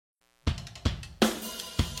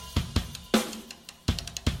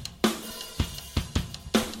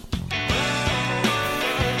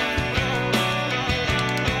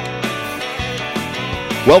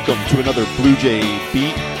Welcome to another Bluejay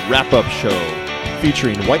Beat Wrap-Up Show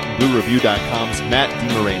featuring whiteandbluereview.com's Matt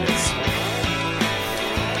DeMarinis.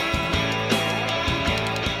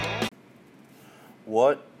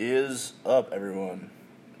 What is up, everyone?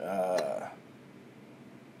 Hope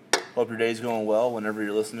your day's going well whenever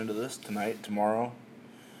you're listening to this, tonight, tomorrow,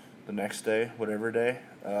 the next day, whatever day.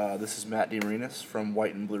 This is Matt DeMarinis from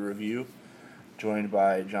White and Blue Review, joined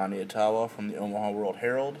by John Nyatawa from the Omaha World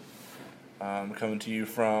Herald. Coming to you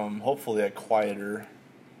from, hopefully, a quieter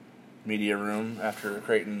media room after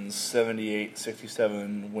Creighton's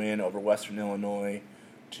 78-67 win over Western Illinois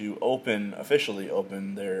to officially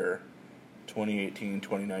open their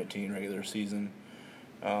 2018-2019 regular season.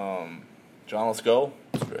 John, let's go.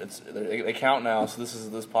 They count now, so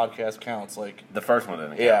this podcast counts. Like the first one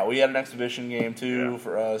didn't count. Yeah, we had an exhibition game too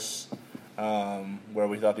for us, where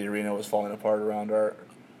we thought the arena was falling apart around our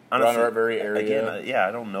very area. Again,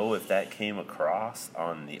 I don't know if that came across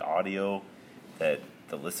on the audio that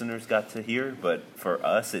the listeners got to hear, but for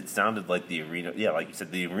us, it sounded like the arena. Yeah, like you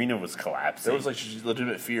said, the arena was collapsing. There was like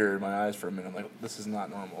legitimate fear in my eyes for a minute. I'm like, this is not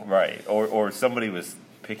normal. Right, or somebody was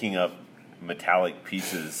picking up metallic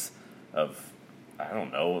pieces of, I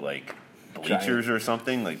don't know, like bleachers or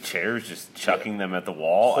something, like chairs, just chucking them at the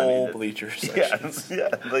wall. Whole bleachers sections.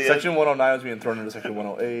 Section 109 was being thrown into Section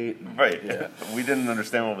 108. Right. Yeah. We didn't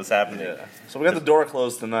understand what was happening. Yeah. So we got the door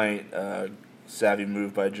closed tonight. Savvy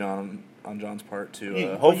move by John on John's part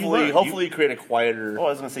to hopefully create a quieter. Well, I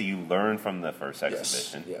was going to say you learn from the first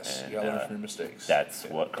exhibition. Yes. You got to learn from your mistakes. That's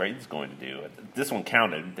what Creighton's going to do. This one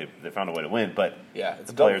counted. They found a way to win, but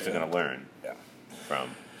the players are going to learn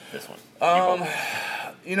from this one.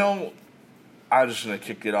 I'm just going to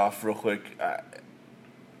kick it off real quick.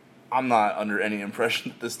 I'm not under any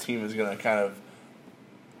impression that this team is going to kind of...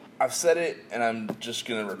 I've said it, and I'm just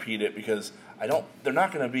going to repeat it because they're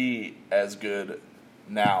not going to be as good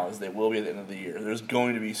now as they will be at the end of the year. There's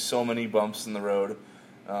going to be so many bumps in the road,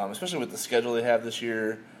 especially with the schedule they have this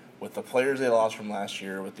year, with the players they lost from last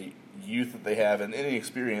year, with the youth that they have, and any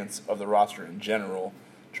experience of the roster in general,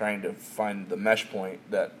 trying to find the mesh point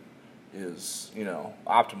that is,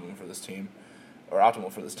 optimal for this team.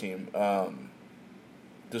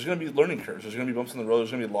 There's going to be learning curves. There's going to be bumps in the road.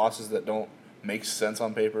 There's going to be losses that don't make sense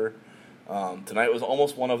on paper. Tonight was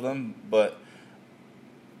almost one of them, but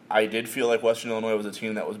I did feel like Western Illinois was a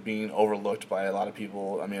team that was being overlooked by a lot of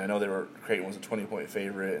people. I mean, I know Creighton was a 20-point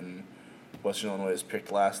favorite, and Western Illinois is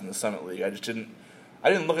picked last in the Summit League. I didn't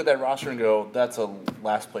look at that roster and go, that's a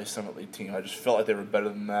last-place Summit League team. I just felt like they were better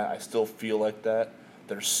than that. I still feel like that.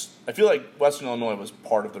 I feel like Western Illinois was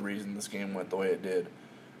part of the reason this game went the way it did.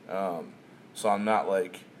 So I'm not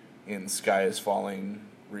like in sky is falling,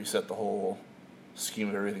 reset the whole scheme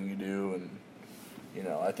of everything you do, and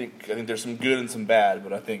I think there's some good and some bad,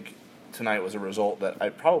 but I think tonight was a result that I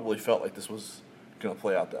probably felt like this was going to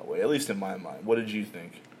play out that way, at least in my mind. What did you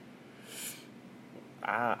think?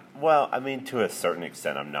 Well, I mean, to a certain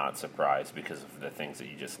extent, I'm not surprised because of the things that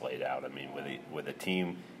you just laid out. I mean, with a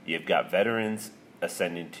team, you've got veterans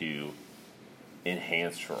ascending to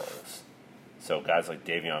enhanced roles. So guys like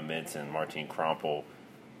Davion Mintz and Martin Krompel,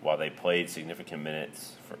 while they played significant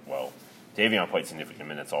minutes Davion played significant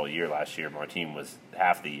minutes all year last year. Martin was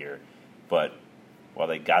half the year. But while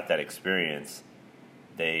they got that experience,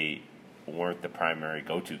 they weren't the primary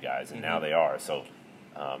go-to guys, and now they are. So,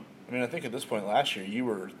 I think at this point last year, we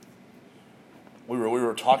were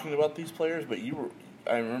talking about these players, but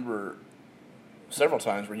I remember several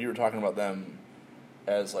times where you were talking about them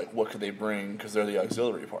as like what could they bring because they're the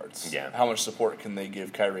auxiliary parts. Yeah. How much support can they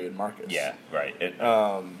give Kyrie and Marcus? Yeah, right.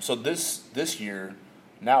 So this year,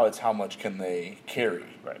 now it's how much can they carry?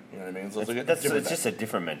 Right. You know what I mean? So it's just a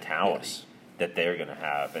different mentality that they're going to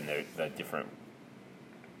have, and the different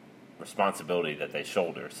responsibility that they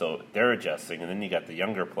shoulder. So they're adjusting, and then you got the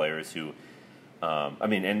younger players who,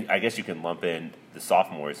 and I guess you can lump in the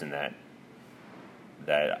sophomores in that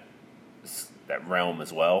realm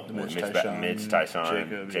as well. Mitch,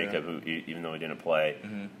 Tyshawn, Jacob, who even though he didn't play,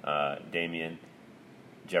 Damian,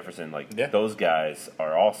 Jefferson, those guys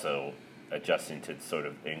are also adjusting to sort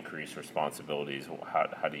of increased responsibilities.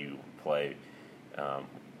 How do you play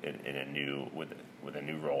in a new with a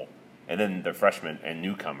new role? And then the freshmen and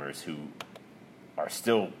newcomers who are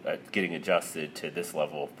still getting adjusted to this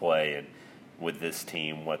level of play and with this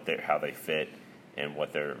team, how they fit and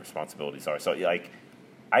what their responsibilities are. So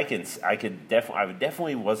I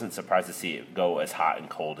definitely wasn't surprised to see it go as hot and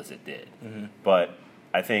cold as it did. Mm-hmm. But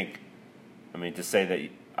I think, to say that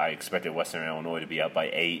I expected Western Illinois to be up by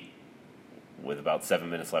 8 with about 7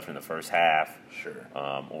 minutes left in the first half, sure,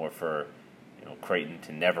 or for Creighton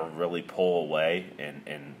to never really pull away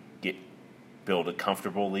and get build a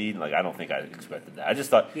comfortable lead. Like, I don't think I expected that. I just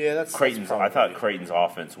thought Creighton's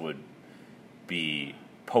offense would be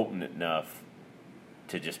potent enough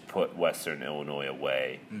to just put Western Illinois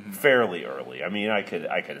away fairly early. I mean, I could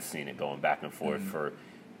have seen it going back and forth for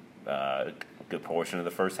a good portion of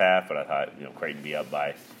the first half, but I thought, Creighton be up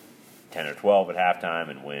by 10 or 12 at halftime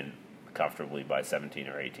and win comfortably by 17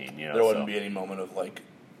 or 18. There wouldn't be any moment of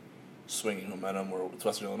swinging momentum where it's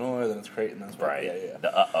Western Illinois, then it's Creighton. That's right. Yeah.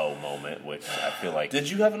 The moment, which I feel like. Did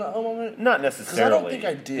you have an moment? Not necessarily. I don't think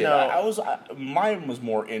I did. No. Mine was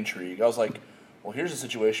more intrigue. I was like, well, here's a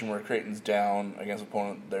situation where Creighton's down against an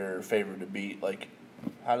opponent they're favored to beat. Like,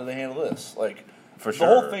 how do they handle this? For sure.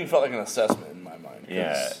 The whole thing felt like an assessment in my mind.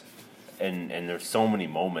 Yeah, and there's so many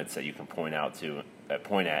moments that you can point at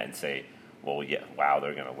and say, well, yeah, wow,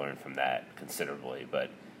 they're going to learn from that considerably. But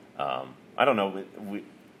I don't know.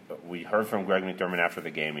 We heard from Greg McDermott after the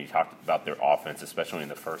game, and he talked about their offense, especially in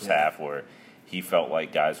the first half, where he felt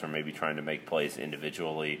like guys were maybe trying to make plays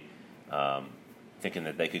individually, thinking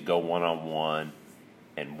that they could go one-on-one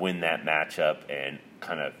and win that matchup and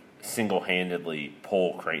kind of single-handedly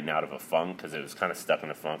pull Creighton out of a funk because it was kind of stuck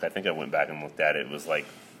in a funk. I think I went back and looked at it. It was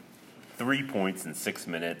 3 points in 6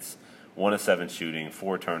 minutes, 1 of 7 shooting,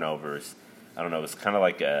 4 turnovers. I don't know. It was kind of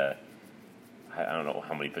I don't know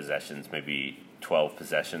how many possessions, maybe 12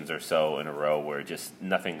 possessions or so in a row where just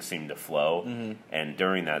nothing seemed to flow. Mm-hmm. And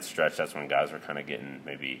during that stretch, that's when guys were kind of getting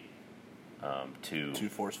maybe too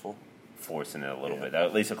forceful. Forcing it a little bit,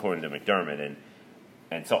 at least according to McDermott.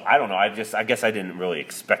 And so I don't know. I guess I didn't really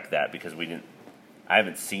expect that because I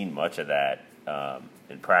haven't seen much of that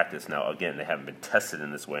in practice. Now, again, they haven't been tested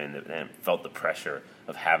in this way, and they haven't felt the pressure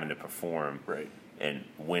of having to perform and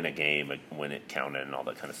win a game when it counted and all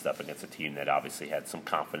that kind of stuff against a team that obviously had some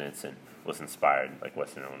confidence and was inspired like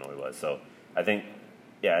Western Illinois was. So I think,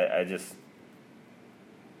 I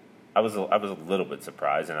was a little bit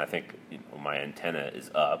surprised, and I think my antenna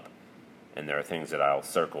is up. And there are things that I'll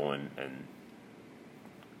circle and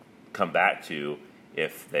come back to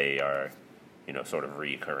if they are, sort of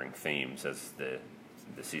recurring themes as the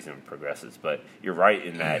season progresses. But you're right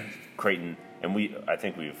in that Creighton, and I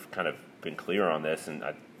think we've kind of been clear on this, and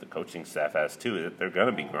the coaching staff has too, that they're going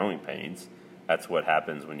to be growing pains. That's what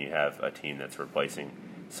happens when you have a team that's replacing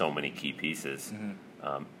so many key pieces.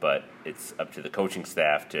 Mm-hmm. But it's up to the coaching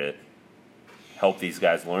staff to help these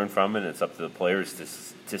guys learn from it, and it's up to the players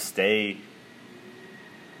to stay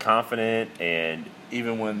confident and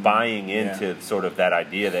even when buying into sort of that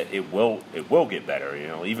idea that it will get better.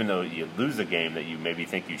 Even though you lose a game that you maybe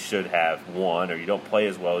think you should have won, or you don't play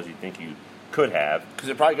as well as you think you could have. Because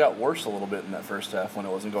it probably got worse a little bit in that first half when it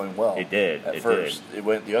wasn't going well. It did. At first. It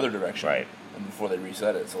went the other direction. Right. And before they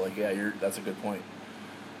reset it. So, that's a good point.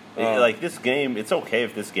 This game, it's okay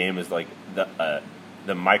if this game is the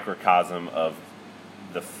microcosm of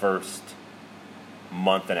the first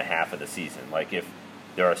month and a half of the season. If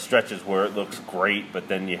there are stretches where it looks great, but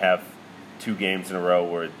then you have 2 games in a row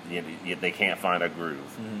where they can't find a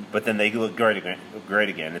groove. Mm-hmm. But then they look great again.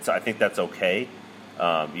 I think that's okay.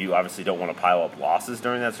 You obviously don't want to pile up losses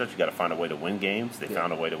during that stretch. You got to find a way to win games. They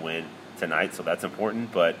found a way to win tonight, so that's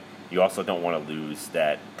important. But you also don't want to lose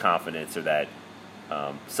that confidence or that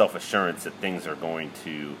self-assurance that things are going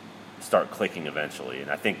to start clicking eventually.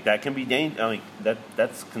 And I think that can be dangerous.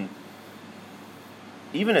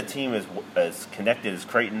 Even a team as connected as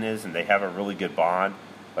Creighton is, and they have a really good bond,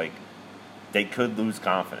 they could lose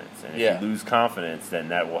confidence. And if you lose confidence, then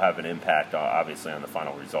that will have an impact, obviously, on the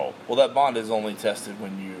final result. Well, that bond is only tested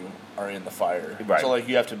when you are in the fire. Right. So,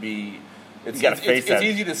 you have to be... It's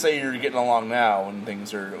easy to say you're getting along now when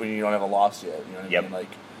when you don't have a loss yet. You know what I mean?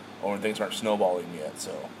 Or when things aren't snowballing yet.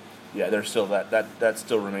 So, there's still that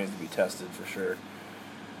still remains to be tested for sure.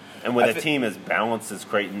 And with a team as balanced as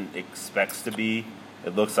Creighton expects to be,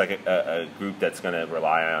 it looks like a group that's going to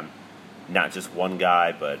rely on not just one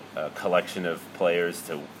guy, but a collection of players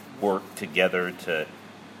to work together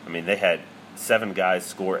they had 7 guys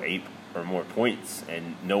score 8 or more points,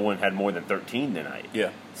 and no one had more than 13 tonight. Yeah.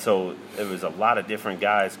 So there was a lot of different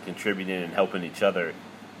guys contributing and helping each other.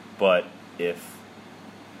 But if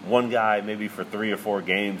one guy, maybe for 3 or 4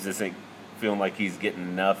 games, isn't feeling like he's getting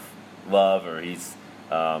enough love, or he's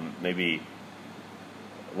maybe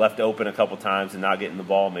left open a couple times and not getting the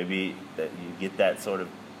ball, maybe that you get that sort of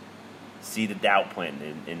seed of doubt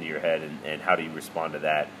planted into your head, and how do you respond to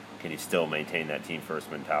that? Can you still maintain that team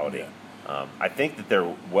first mentality? Yeah. I think that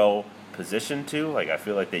they're well positioned to. I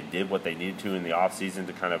feel like they did what they needed to in the offseason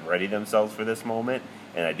to kind of ready themselves for this moment,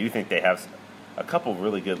 and I do think they have a couple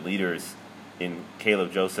really good leaders in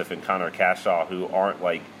Caleb Joseph and Connor Cashaw who aren't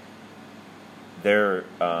their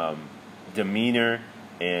demeanor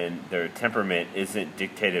and their temperament isn't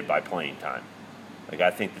dictated by playing time. Like,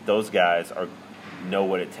 I think that those guys know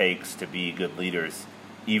what it takes to be good leaders,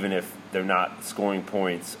 even if they're not scoring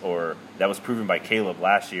points. Or that was proven by Caleb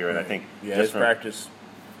last year, and I think his practice,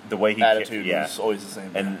 the way he attitude is always the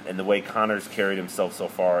same. And the way Connor's carried himself so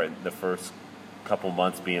far in the first couple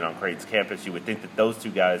months being on Creighton's campus, you would think that those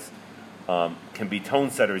two guys can be tone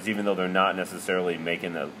setters, even though they're not necessarily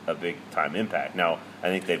making a big time impact. Now, I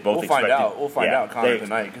think they both expected. We'll find out Connor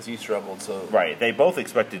tonight because he struggled. So right, they both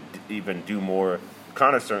expected to even do more.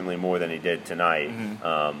 Connor certainly more than he did tonight,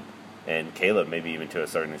 and Caleb maybe even to a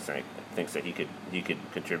certain extent thinks that he could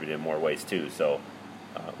contribute in more ways too. So,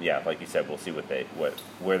 like you said, we'll see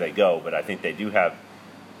where they go. But I think they do have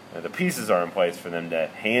the pieces are in place for them to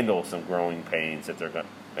handle some growing pains that they're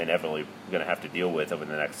inevitably going to have to deal with over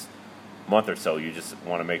the next month or so. You just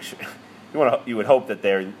want to make sure you would hope that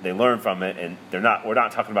they learn from it, and we're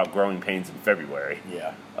not talking about growing pains in February.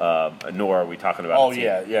 Yeah. Nor are we talking about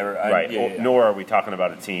right. Nor are we talking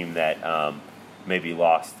about a team that maybe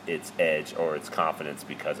lost its edge or its confidence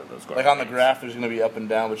because of those growing Like on the pains. graph, there's going to be up and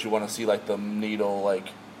down, but you want to see like the needle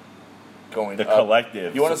going the up.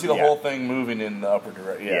 Collective. You want to see the whole thing moving in the upward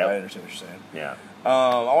direction. Yeah, I understand what you're saying. Yeah.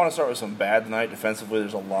 I want to start with some bad tonight. Defensively,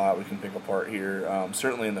 there's a lot we can pick apart here,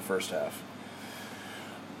 certainly in the first half.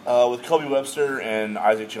 With Kobe Webster and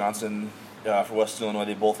Isaac Johnson for West Illinois,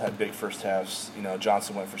 they both had big first halves.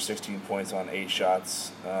 Johnson went for 16 points on 8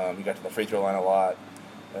 shots. He got to the free throw line a lot.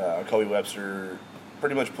 Kobe Webster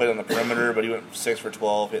pretty much played on the perimeter, but he went 6 for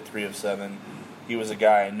 12, hit 3 of 7. He was a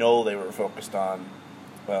guy I know they were focused on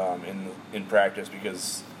in practice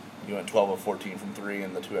because he went 12 of 14 from 3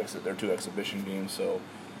 in their 2 exhibition games. So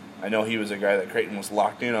I know he was a guy that Creighton was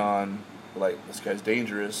locked in on. Like, this guy's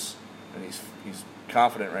dangerous, and he's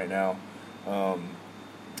confident right now.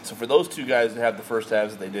 So for those two guys to have the first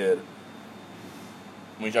halves that they did,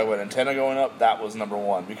 when you talk about antenna going up, that was number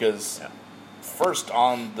one because first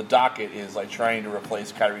on the docket is like trying to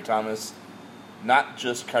replace Kyrie Thomas, not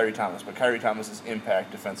just Kyrie Thomas, but Kyrie Thomas's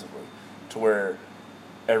impact defensively, to where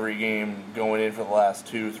every game going in for the last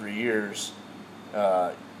 2-3 years,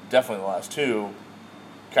 definitely the last 2,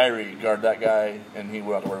 Kyrie guard that guy and he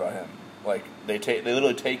won't have to worry about him. Like they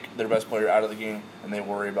literally take their best player out of the game and they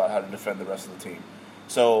worry about how to defend the rest of the team.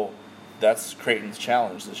 So that's Creighton's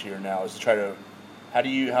challenge this year now is to try to how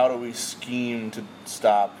do we scheme to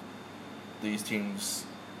stop these teams'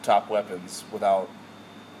 top weapons without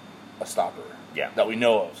a stopper that we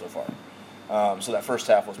know of so far. So that first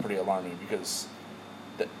half was pretty alarming because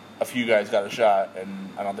a few guys got a shot, and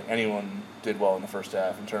I don't think anyone did well in the first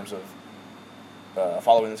half in terms of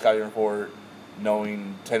following the scouting report,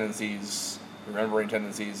 knowing tendencies, remembering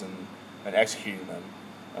tendencies, and executing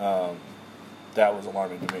them. That was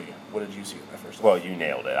alarming to me. What did you see in that first half? Well, you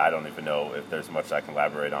nailed it. I don't even know if there's much I can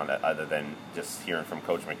elaborate on it other than just hearing from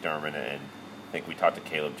Coach McDermott, and I think we talked to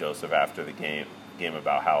Caleb Joseph after the game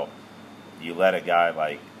about how you let a guy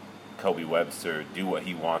like Kobe Webster do what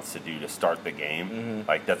he wants to do to start the game. Mm-hmm.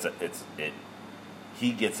 Like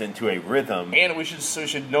he gets into a rhythm. And we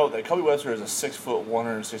should note that Kobe Webster is a 6 foot,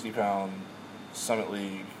 160-pound Summit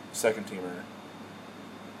League second teamer.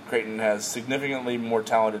 Creighton has significantly more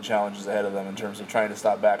talented challenges ahead of them in terms of trying to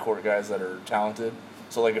stop backcourt guys that are talented.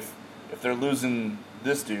 So like if they're losing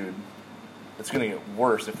this dude, it's going to get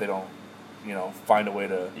worse if they don't, find a way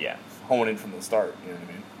to hone in from the start. You know what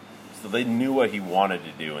I mean? So they knew what he wanted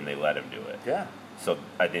to do, and they let him do it. Yeah. So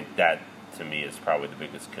I think that, to me, is probably the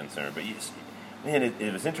biggest concern. But,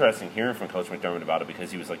 it was interesting hearing from Coach McDermott about it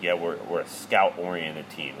because he was like, we're a scout-oriented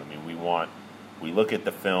team. I mean, we look at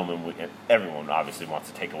the film, and everyone obviously wants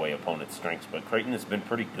to take away opponents' strengths, but Creighton has been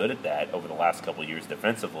pretty good at that over the last couple of years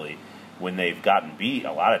defensively. When they've gotten beat,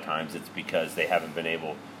 a lot of times it's because they haven't been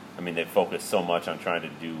able – they've focused so much on trying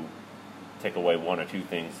to take away one or two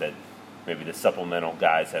things that – maybe the supplemental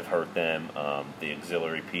guys have hurt them. The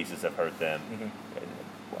auxiliary pieces have hurt them.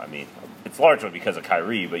 Mm-hmm. It's largely because of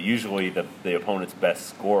Kyrie, but usually the opponent's best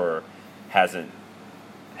scorer hasn't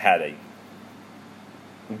had a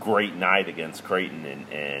great night against Creighton,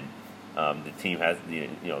 and the team has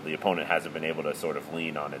the opponent hasn't been able to sort of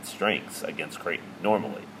lean on its strengths against Creighton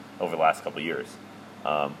normally over the last couple of years.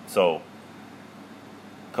 So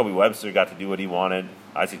Kobe Webster got to do what he wanted.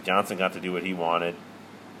 Isaac Johnson got to do what he wanted.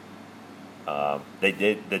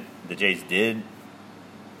 The Jays did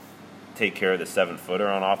take care of the 7-footer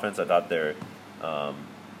on offense. I thought their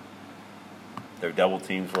double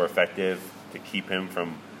teams were effective to keep him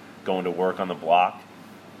from going to work on the block.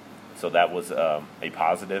 So that was a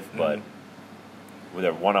positive. Mm-hmm. But with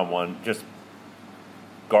their one-on-one, just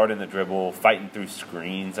guarding the dribble, fighting through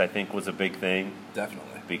screens, I think was a big thing.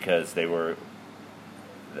 Definitely. Because they were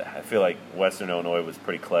I feel like Western Illinois was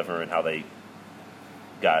pretty clever in how they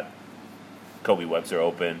got Kobe Webster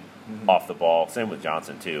open off the ball. Same with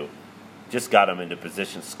Johnson too. Just got him into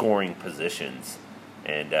scoring positions,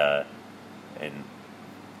 and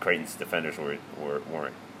Creighton's defenders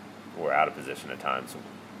were out of position at times.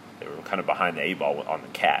 They were kind of behind the 8 ball on the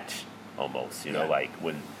catch, almost. You know, like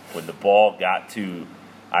when the ball got to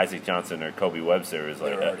Isaac Johnson or Kobe Webster, it was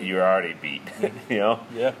like you're already beat. You know.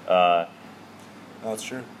 Yeah. That's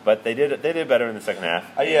true. But they did better in the second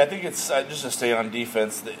half. I think it's just to stay on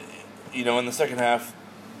defense. In the second half,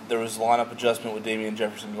 there was a lineup adjustment with Damian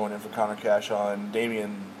Jefferson going in for Connor Cashaw, and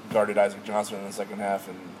Damian guarded Isaac Johnson in the second half.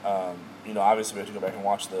 And obviously we have to go back and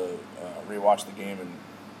rewatch the game and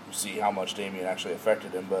see how much Damian actually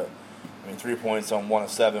affected him. But 3 points on 1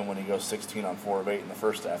 of 7 when he goes 16 on 4 of 8 in the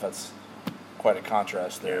first half. That's quite a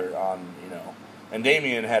contrast there. And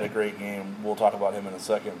Damian had a great game. We'll talk about him in a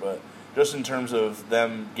second, but just in terms of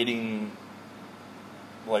them getting,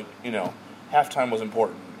 halftime was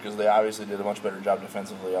important because they obviously did a much better job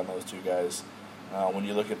defensively on those two guys. When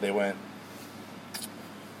you look at, they went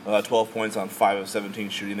 12 points on 5 of 17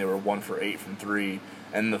 shooting. They were 1 for 8 from 3.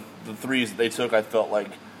 And the threes that they took, I felt like,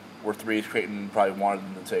 were threes Creighton probably wanted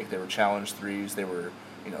them to take. They were challenge threes. They were,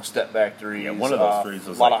 step back threes. Yeah, one of those threes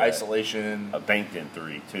was a lot of isolation. A banked in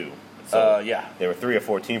 3 too. So yeah. They were 3 of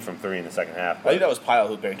 14 from 3 in the second half. I think that was Pyle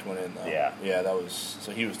who banked one in, though. Yeah. Yeah, that was,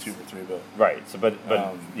 so he was 2 for 3, but. Right. So, but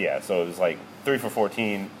so it was like 3 for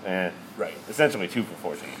 14 and right. Essentially 2 for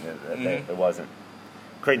 14. It wasn't.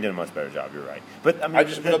 Creighton did a much better job, you're right. But,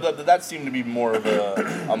 that seemed to be more of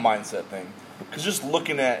a mindset thing. Because just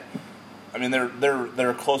looking at,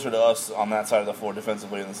 they're closer to us on that side of the floor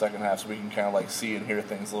defensively in the second half, so we can kind of see and hear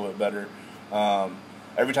things a little bit better.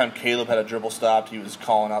 Every time Caleb had a dribble stopped, he was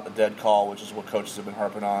calling out the dead call, which is what coaches have been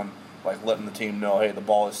harping on, letting the team know, hey, the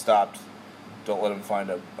ball is stopped. Don't let him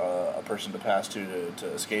find a person to pass to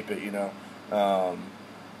escape it.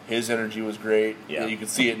 His energy was great. Yeah. You could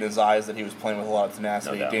see it in his eyes that he was playing with a lot of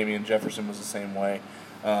tenacity. No doubt. Damian Jefferson was the same way.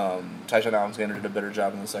 Tyshawn Alexander did a better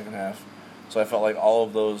job in the second half. So I felt like all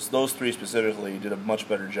of those 3 specifically did a much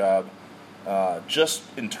better job just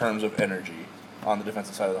in terms of energy on the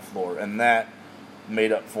defensive side of the floor. And that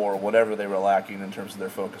made up for whatever they were lacking in terms of their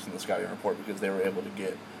focus in the scouting report because they were able to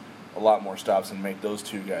get a lot more stops and make those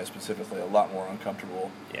 2 guys specifically a lot more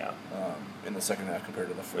uncomfortable in the second half compared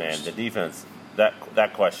to the first. Man, the defense,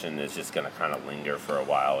 that question is just going to kind of linger for a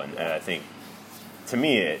while. And I think, to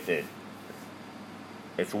me,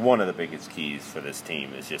 it's one of the biggest keys for this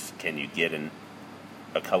team is just can you get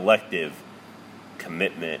a collective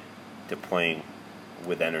commitment to playing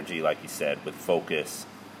with energy, like you said, with focus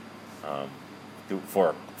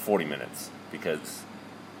for 40 minutes because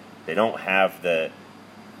they don't have a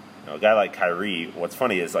guy like Kyrie. What's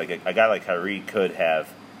funny is a guy like Kyrie could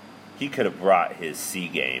have brought his C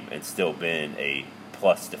game and still been a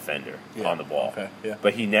plus defender on the ball. Okay, yeah.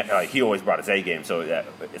 But he always brought his A game, so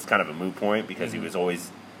it's kind of a moot point because he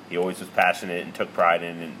always was passionate and took pride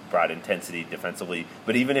in and brought intensity defensively.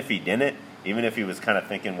 But even if he didn't, even if he was kind of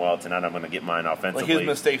thinking, well, tonight I'm going to get mine offensively. His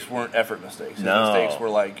mistakes weren't effort mistakes. His mistakes were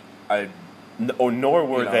nor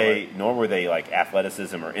were they like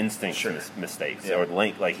athleticism or instinct mistakes or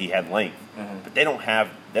length. Like he had length, but they don't have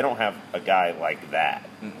a guy like that.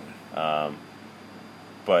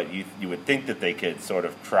 But you would think that they could sort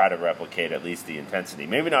of try to replicate at least the intensity,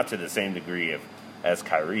 maybe not to the same degree as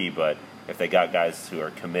Kyrie, but if they got guys who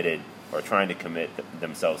are committed or trying to commit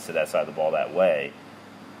themselves to that side of the ball that way,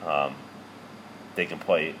 they can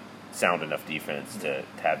play sound enough defense to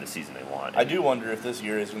have the season they want. I do wonder if this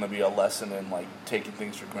year is going to be a lesson in taking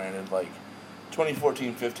things for granted.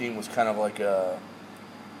 2014-15 was kind of like a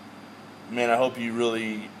man. I hope you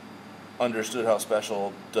really understood how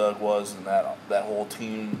special Doug was and that whole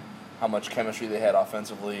team, how much chemistry they had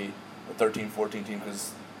offensively. The 13-14 team,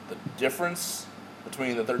 because the difference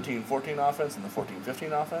between the 13-14 offense and the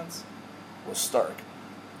 14-15 offense was stark.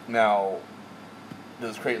 Now,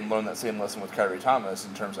 does Creighton learn that same lesson with Kyrie Thomas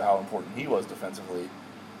in terms of how important he was defensively?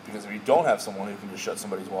 Because if you don't have someone who can just shut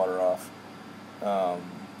somebody's water off,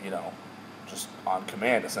 just on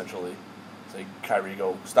command essentially, say Kyrie,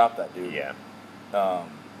 go stop that dude. Yeah.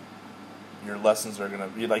 Your lessons are gonna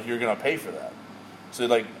be you're gonna pay for that.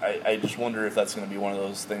 So I just wonder if that's gonna be one of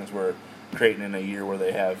those things where Creighton in a year where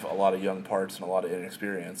they have a lot of young parts and a lot of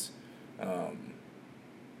inexperience.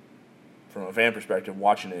 From a fan perspective,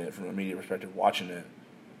 watching it, from a media perspective, watching it,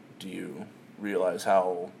 do you realize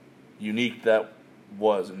how unique that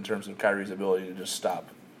was in terms of Kyrie's ability to just stop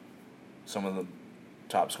some of the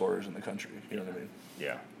top scorers in the country? You know what I mean?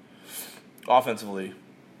 Yeah. Offensively,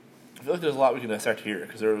 I feel like there's a lot we can dissect here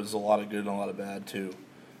because there was a lot of good and a lot of bad too.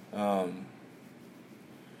 What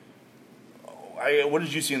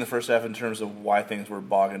did you see in the first half in terms of why things were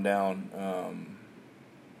bogging down?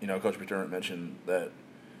 Coach McDermott mentioned that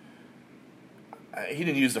he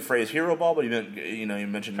didn't use the phrase "hero ball," but he meant, he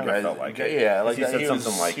mentioned kind guys. Felt like yeah, like he said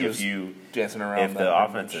something like if you dancing around. If the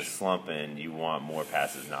offense is slumping, you want more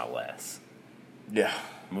passes, not less. Yeah,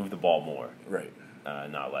 move the ball more. Right.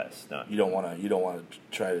 Not less. You don't want to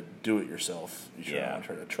try to do it yourself. You want to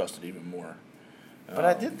try to trust it even more. But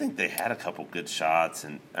I did think they had a couple good shots,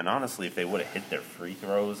 and honestly, if they would have hit their free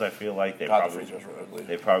throws, I feel like they probably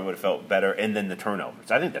would have felt better. And then the turnovers.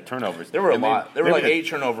 I think the turnovers. There were a lot. There were like 8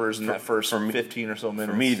 turnovers in that first 15 or so minutes.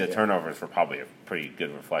 For me, the turnovers were probably a pretty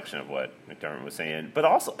good reflection of what McDermott was saying. But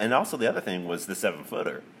also the other thing was the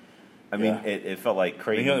 7-footer. I mean, it felt like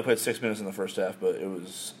Creighton. He only played 6 minutes in the first half, but it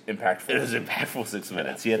was impactful. It was impactful 6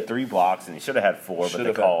 minutes. He had 3 blocks, and he should have had 4, but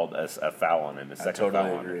they called a foul on him, a second foul on him. I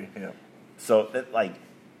totally agree. Yeah. So,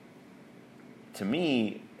 to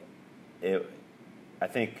me, it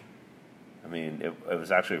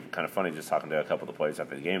was actually kind of funny just talking to a couple of the players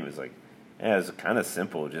after the game. It was like, it was kind of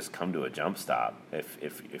simple. Just come to a jump stop.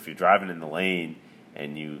 If you're driving in the lane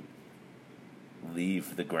and you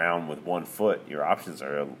leave the ground with 1 foot, your options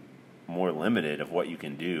are more limited of what you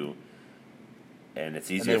can do. And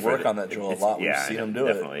it's easier. And they work on that drill a lot. We see them do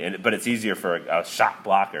definitely. But it's easier for a shot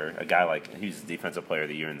blocker, a guy like he's defensive player of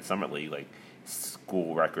the year in the summer league, like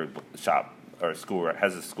school record shot or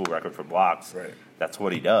has a school record for blocks. Right. That's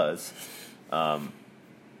what he does.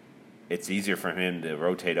 It's easier for him to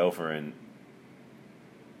rotate over and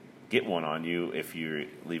get one on you if you're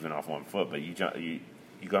leaving off 1 foot. But you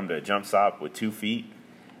come to a jump stop with 2 feet,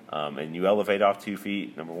 and you elevate off 2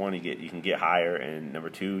 feet. Number one, you can get higher, and number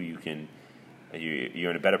two,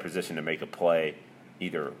 you're in a better position to make a play,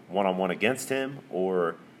 either one-on-one against him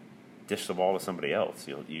or dish the ball to somebody else.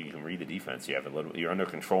 You can read the defense. You're under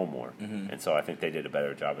control more, and so I think they did a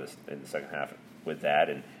better job in the second half with that.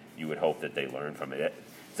 And you would hope that they learn from it.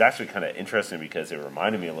 It's actually kind of interesting because it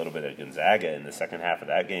reminded me a little bit of Gonzaga in the second half of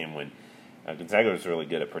that game when Gonzaga was really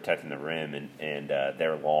good at protecting the rim and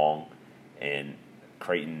they're long, and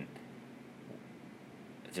Creighton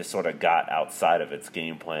just sort of got outside of its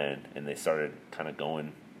game plan and they started kind of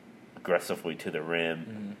going aggressively to the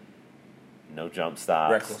rim. No jump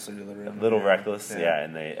stops. Recklessly to the rim. A little reckless, yeah.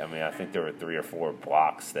 And I think there were 3 or 4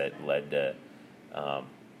 blocks that led to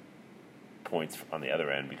points on the other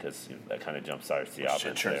end because that kind of jump starts the offense.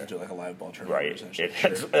 It turns into like a live ball turnover. Right.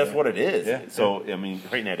 That's what it is. Yeah. So,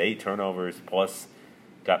 Creighton had 8 turnovers plus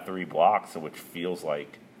got 3 blocks, which feels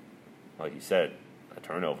like you said, a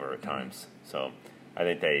turnover at times. So, I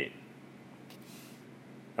think I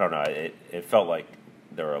don't know, it felt like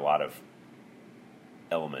there were a lot of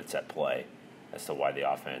elements at play as to why the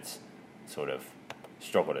offense sort of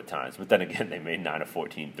struggled at times. But then again, they made 9 of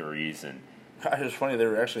 14 threes. And it was funny, they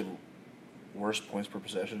were actually worst points per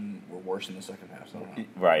possession were worse in the second half. So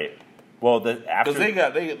right. Well, because in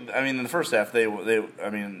the first half,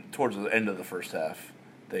 towards the end of the first half,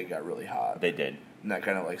 they got really hot. They did. And that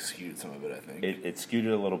kind of skewed some of it, I think. It skewed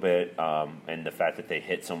it a little bit, and the fact that they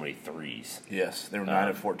hit so many threes. Yes, they were 9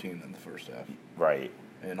 of 14 in the first half. Right.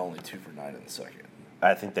 And only 2 for 9 in the second.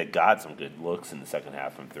 I think they got some good looks in the second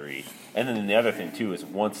half from 3. And then the other thing, too, is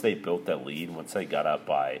once they built that lead, once they got up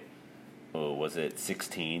by, was it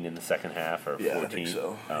 16 in the second half or 14? Yeah, I think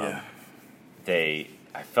so.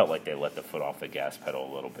 I felt like they let the foot off the gas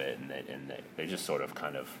pedal a little bit, and they just sort of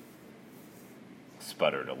kind of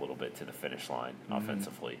sputtered a little bit to the finish line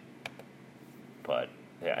offensively. But,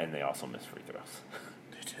 yeah, and they also missed free throws.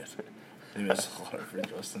 They did. They missed a lot of free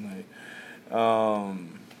throws tonight.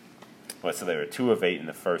 So they were 2 of 8 in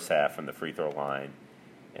the first half from the free throw line,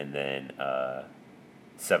 and then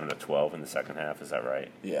 7 of 12 in the second half. Is that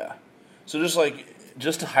right? Yeah. So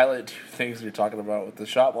just to highlight 2 things you're talking about with the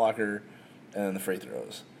shot blocker and then the free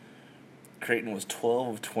throws. Creighton was 12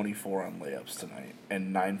 of 24 on layups tonight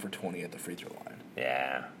and 9 for 20 at the free throw line.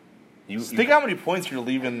 Yeah. Think how many points you're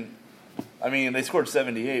leaving. I mean, they scored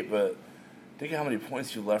 78, but think how many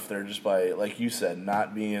points you left there just by, like you said,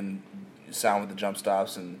 not being sound with the jump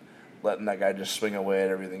stops and letting that guy just swing away at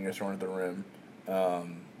everything you're throwing at the rim.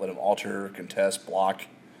 Let him alter, contest, block.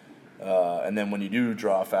 And then when you do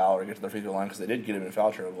draw a foul or get to the free throw line, because they did get him in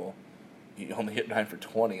foul trouble, you only hit 9 for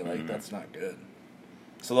 20. That's not good.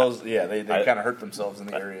 So they kind of hurt themselves in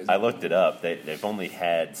the areas. I looked it up. They've only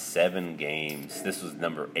had 7 games. This was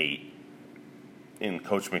number 8 in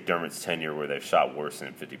Coach McDermott's tenure where they've shot worse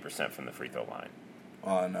than 50% from the free throw line.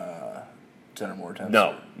 On 10 or more attempts?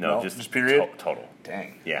 No, just period? Total.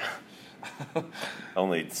 Dang. Yeah.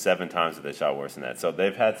 Only 7 times that they shot worse than that. So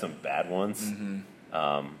they've had some bad ones.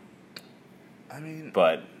 I mean,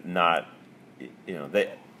 but not.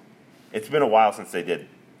 It's been a while since they did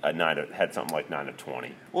had something like 9 of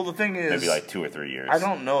 20. Well, the thing is, maybe like 2 or 3 years. I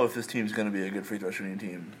don't know if this team's going to be a good free throw shooting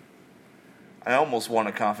team. I almost want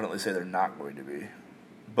to confidently say they're not going to be,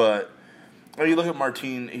 but when you look at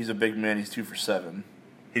Martin, he's a big man. He's 2 for 7.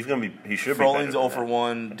 He's going to be. He should be. Frolin's 0 for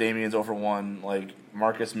 1. Damian's 0 for 1. Like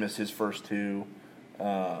Marcus missed his first 2.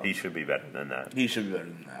 He should be better than that. He should be better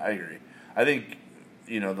than that. I agree. I think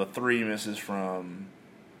the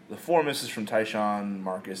 4 misses from Tyshawn,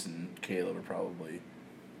 Marcus, and Caleb are probably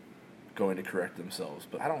going to correct themselves,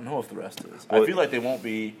 but I don't know if the rest is. Well, I feel like they won't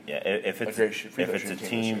be. Yeah, if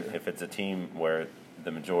it's a team where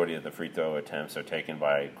the majority of the free throw attempts are taken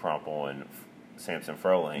by Crumpel and Samson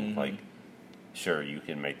Froling, like, sure, you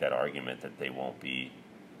can make that argument that they won't be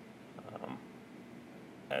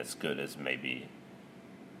as good as maybe.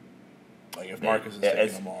 Like if Marcus is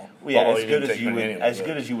taking them all. Yeah, as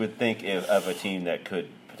good as you would think of a team that could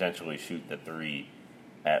potentially shoot the 3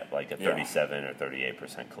 at like a 37 or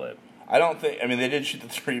 38% clip. I don't think. I mean, they did shoot the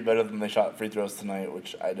 3 better than they shot free throws tonight,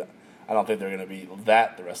 which I don't think they're going to be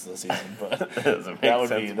that the rest of the season. But that would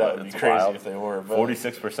be crazy wild. If they were.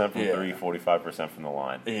 46% from 3, 45% from the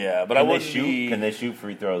line. Yeah, but Can they shoot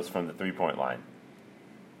free throws from the 3-point line?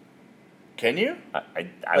 Can you? I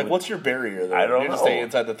would, what's your barrier there? I don't know. You have to stay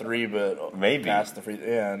inside the 3, but maybe past the free.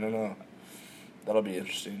 Yeah, I don't know. That'll be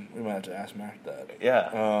interesting. We might have to ask Mac that.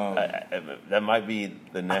 Yeah, that might be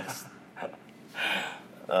the next.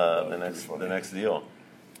 The next deal.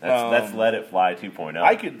 That's let it fly 2.0.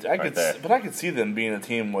 I could see them being a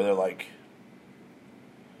team where they're like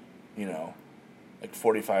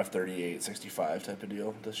 45, 38, 65 type of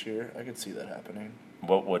deal this year. I could see that happening.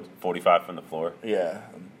 What 45 from the floor? Yeah,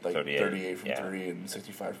 like 38 from 3 and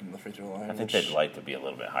 65 from the free throw line. I think they'd like to be a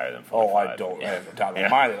little bit higher than 45. Oh, I don't. Yeah. I have no doubt in my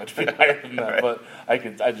mind they'd like to be higher than that. Right. But I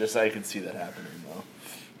could see that happening though.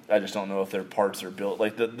 I just don't know if their parts are built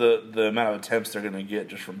like the amount of attempts they're going to get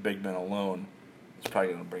just from big men alone is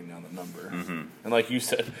probably going to bring down the number. Mm-hmm. And like you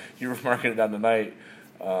said, you were marking it down tonight.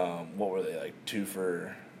 What were they like 2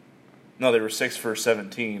 for? No, they were 6 for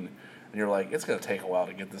 17. And you're like, it's going to take a while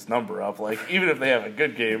to get this number up. Like, even if they have a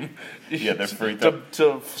good game, they're free throw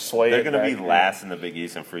to sway. They're going to be last in the Big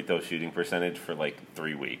East in free throw shooting percentage for like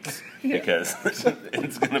 3 weeks because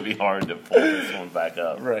it's going to be hard to pull this one back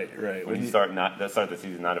up. Right. When you start the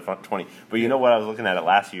season 9 of 20. But you know what? I was looking at it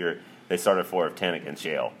last year. They started 4 of 10 against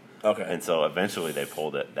Yale. Okay. And so eventually they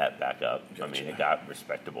pulled that back up. Gotcha. I mean, it got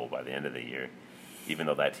respectable by the end of the year, even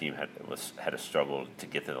though that team had a struggle to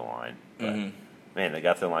get to the line. But, man, they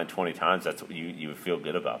got to the line 20 times. That's you would feel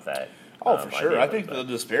good about that. Oh, for sure. I think the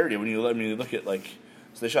disparity when you look at so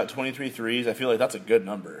they shot 23 threes. I feel like that's a good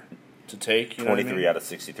number to take. 23 out of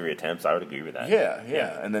 63 attempts. I would agree with that.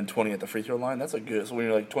 Yeah. And then 20 at the free throw line. That's a good. So when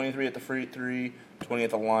you're like 23 at the free 3, 20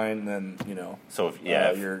 at the line, then So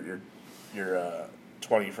you're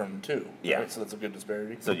 20 from 2. Yeah. Right? So that's a good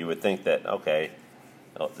disparity. So you would think that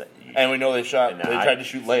and we know they tried to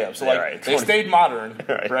shoot layups. So they stayed modern,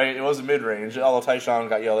 right? It wasn't mid range. Although Tyshawn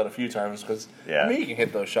got yelled at a few times because he can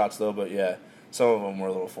hit those shots though. But some of them were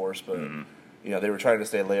a little forced. But they were trying to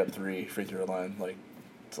stay layup 3 free throw line. Like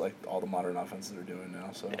it's like all the modern offenses are doing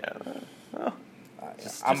now. So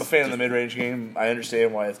I'm a fan of the mid range game. I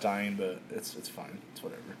understand why it's dying, but it's fine. It's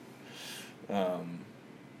whatever.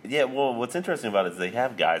 Yeah, well, what's interesting about it is they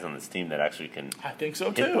have guys on this team that actually can. I think so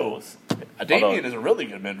hit too. Those. Damian is a really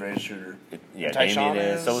good mid-range shooter. Damian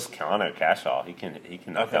is. So is Connor Cashaw. He can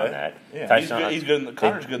knock down that. Yeah, Tyshawn, he's good.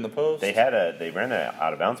 Connor's good in the post. They ran an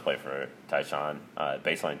out of bounds play for Tyshawn,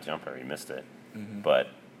 baseline jumper. He missed it, but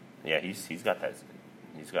he's got that.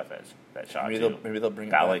 He's got that shot too. Maybe they'll bring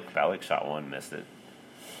it back. Balik shot one, missed it.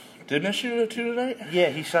 Didn't he shoot a 2 tonight? Yeah,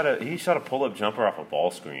 he shot a pull-up jumper off a ball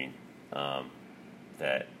screen.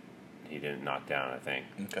 That he didn't knock down, I think.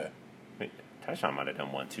 Okay. Tyshawn might have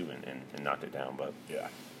done 1 too and knocked it down, but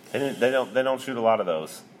they don't shoot a lot of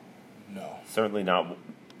those. No, certainly not.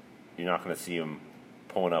 You're not going to see him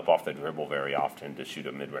pulling up off the dribble very often to shoot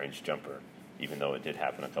a mid-range jumper, even though it did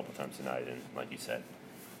happen a couple times tonight. And like you said,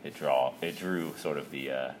 it drew sort of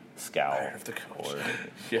the scowl or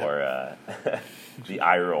the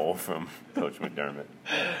eye roll from Coach McDermott.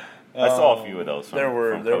 I saw a few of those from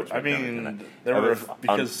Coach McDermott. There were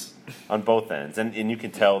because on both ends, and you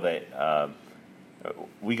can tell that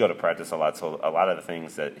we go to practice a lot, so a lot of the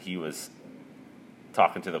things that he was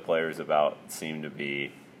talking to the players about seemed to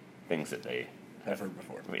be things that they have heard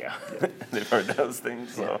before. Yeah. They've heard those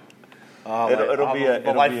things. So It'll be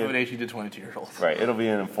the life of an 18 to 22-year-old. Right. It'll be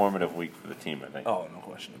an informative week for the team, I think. Oh, no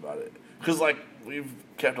question about it. Because, like we've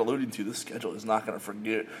kept alluding to, the schedule is not going to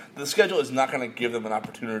forget. The schedule is not going to give them an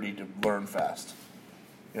opportunity to learn fast.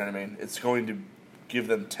 You know what I mean? It's going to give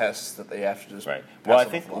them tests that they have to just right. pass Well, I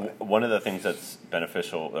on think the fly. one of the things that's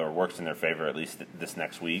beneficial or works in their favor, at least this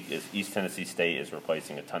next week, is East Tennessee State is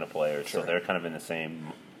replacing a ton of players, Sure. so they're kind of in the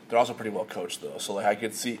same. They're also pretty well coached, though. So, like, I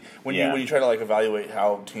could see when you try to like evaluate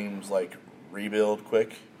how teams like rebuild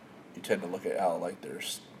quick, you tend to look at how like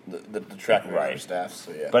there's the track record of their staff.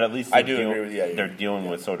 So yeah, but at least I do agree with you. They're dealing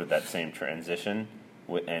with sort of that same transition,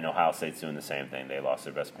 and Ohio State's doing the same thing. They lost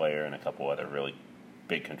their best player and a couple other really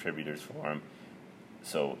big contributors for them.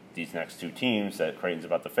 So these next two teams that Creighton's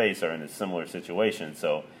about to face are in a similar situation.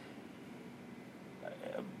 So,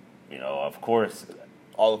 of course,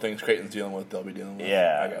 all the things Creighton's dealing with, they'll be dealing with.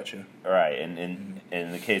 Yeah, I got you. Right, and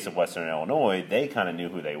in the case of Western Illinois, they kind of knew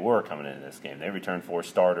who they were coming into this game. They returned 4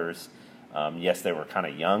 starters. Yes, they were kind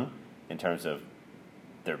of young in terms of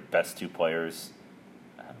their best 2 players,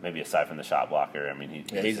 maybe aside from the shot blocker. I mean,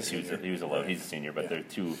 he's a senior. He's a senior, but their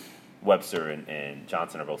 2, Webster and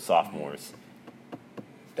Johnson, are both sophomores.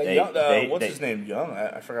 What's his name? Young?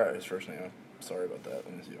 I forgot his first name. I'm sorry about that.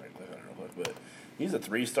 Let me see if I can click on it real quick. But he's a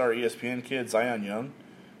 3-star ESPN kid, Zion Young,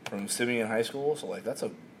 from Simeon High School. So like that's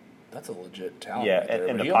a legit talent. Yeah, right there.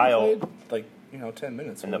 and but the he Pyle, only played, 10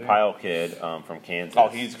 minutes. And the Pyle kid from Kansas. Oh,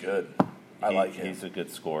 he's good. I like him. He's a good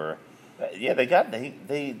scorer. Yeah,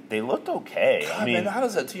 they looked okay. God, I mean, man, how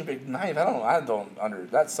does that team pick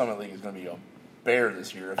 9th? That Summit League is going to be a bear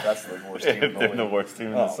this year if that's the worst team. If they're the worst team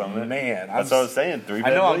in the Summit. Man, that's what I was saying.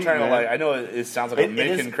 3-bed I know I'm league, trying man. I know it sounds like I'm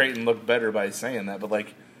making Creighton look better by saying that, but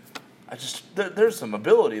like, there's some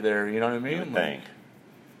ability there. You know what I mean? You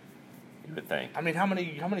would think. I mean, how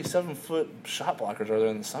many 7-foot shot blockers are there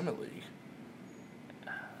in the Summit League?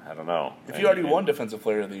 I don't know. If you already won Defensive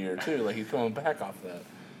Player of the Year too, like he's coming back off that.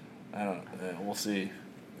 I don't know. Yeah, we'll see.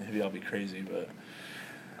 Maybe I'll be crazy, but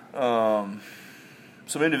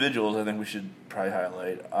some individuals I think we should probably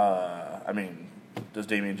highlight. I mean, does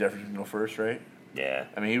Damian Jefferson go first, right? Yeah.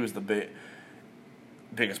 I mean, he was the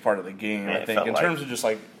biggest part of the game, Man, I think, in terms of just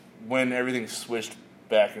like when everything switched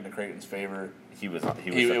back into Creighton's favor. It was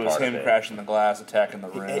him crashing the glass, attacking the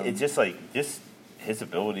rim. It's just his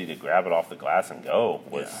ability to grab it off the glass and go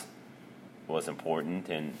was important.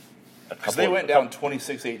 And because they went down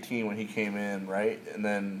 26-18 when he came in, right? And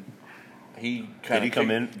then he kind of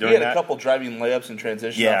come in during that? He had a couple driving layups and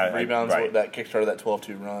transition rebounds that kickstarted that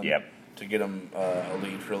 12-2 run. Yep. To get him a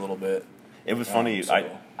lead for a little bit. It was funny.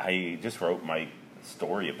 I just wrote my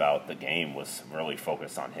story about the game was really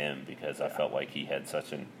focused on him because I felt like he had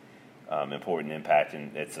such an important impact,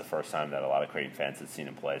 and it's the first time that a lot of Creighton fans had seen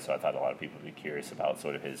him play, so I thought a lot of people would be curious about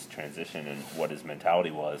sort of his transition and what his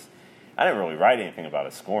mentality was. I didn't really write anything about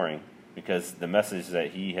his scoring because the message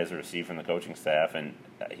that he has received from the coaching staff and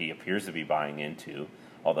he appears to be buying into,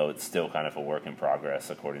 although it's still kind of a work in progress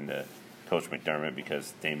according to Coach McDermott,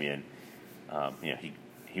 because Damian,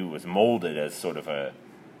 he was molded as sort of a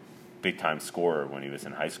big-time scorer when he was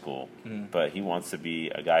in high school, but he wants to be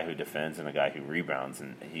a guy who defends and a guy who rebounds,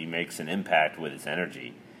 and he makes an impact with his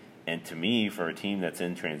energy. And to me, for a team that's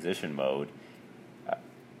in transition mode,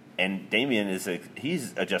 and Damian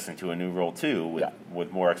he's adjusting to a new role too,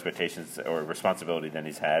 with more expectations or responsibility than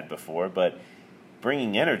he's had before, but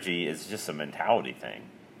bringing energy is just a mentality thing.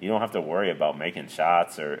 You don't have to worry about making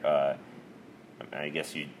shots or I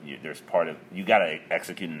guess there's part of you got to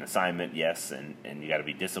execute an assignment, yes, and you got to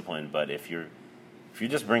be disciplined. But if you're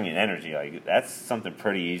just bringing energy, like that's something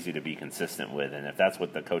pretty easy to be consistent with. And if that's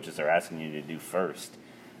what the coaches are asking you to do first,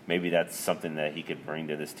 maybe that's something that he could bring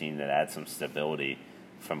to this team that adds some stability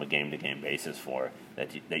from a game-to-game basis for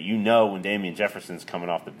that. When Damian Jefferson's coming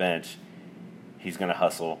off the bench, he's going to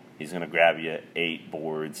hustle, he's going to grab you 8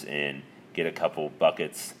 boards and get a couple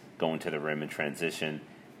buckets going to the rim in transition.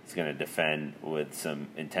 He's going to defend with some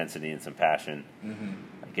intensity and some passion.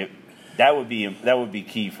 Mm-hmm. That would be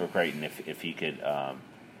key for Creighton if he could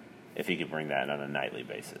bring that on a nightly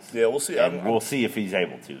basis. Yeah, we'll see. We'll see if he's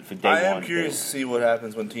able to. I am curious to see what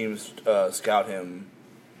happens when teams scout him,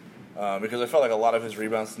 because I felt like a lot of his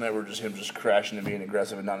rebounds tonight were just him just crashing and being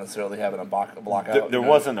aggressive and not necessarily having a block out. There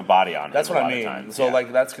wasn't a body on him. That's what I mean. So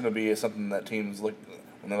that's going to be something that teams look.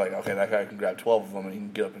 And they're like, okay, that guy can grab 12 of them and he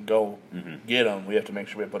can get up and go get them. We have to make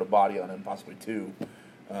sure we put a body on him, possibly 2,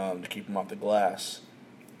 to keep him off the glass.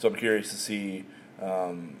 So I'm curious to see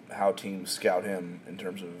how teams scout him in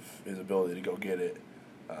terms of his ability to go get it,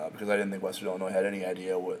 because I didn't think Western Illinois had any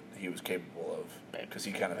idea what he was capable of, because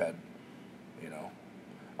he kind of had,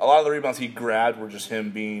 a lot of the rebounds he grabbed were just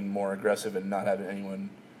him being more aggressive and not having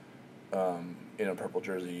anyone in a purple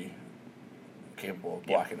jersey capable of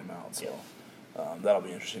blocking him out. So that'll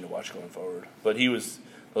be interesting to watch going forward. But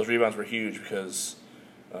those rebounds were huge because,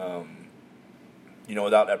 without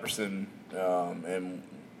Epperson and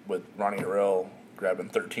with Ronnie Harrell grabbing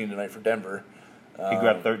 13 tonight for Denver. He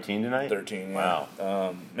grabbed 13 tonight? 13, yeah.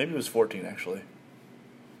 Wow. Maybe it was 14, actually.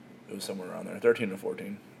 It was somewhere around there, 13 to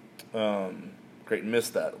 14. Creighton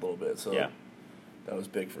missed that a little bit, so that was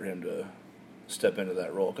big for him to step into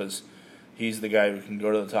that role because he's the guy who can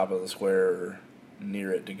go to the top of the square or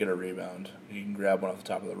near it to get a rebound. He can grab one off the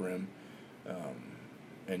top of the rim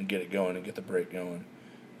and get it going and get the break going.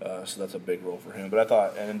 So that's a big role for him. But I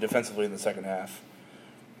thought, and defensively in the second half,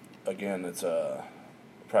 again, it's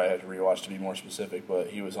probably have to rewatch to be more specific, but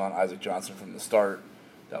he was on Isaac Johnson from the start.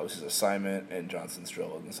 That was his assignment, and Johnson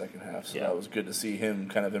struggled in the second half. So that was good to see him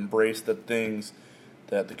kind of embrace the things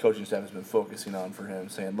that the coaching staff has been focusing on for him,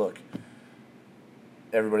 saying, look,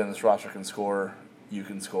 everybody on this roster can score, you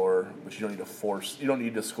can score, but you don't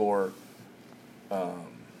need to score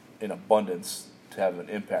in abundance to have an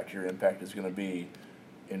impact. Your impact is going to be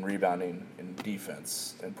in rebounding, in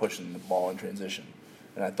defense, and pushing the ball in transition.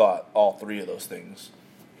 And I thought all three of those things,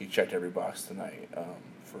 he checked every box tonight.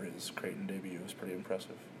 For his Creighton debut, it was pretty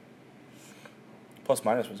impressive. Plus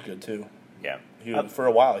minus was good too. Yeah, for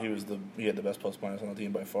a while he had the best plus minus on the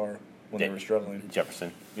team by far when they were struggling.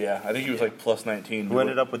 Jefferson. Yeah, I think he was like plus 19. Who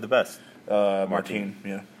ended up with the best? Martin.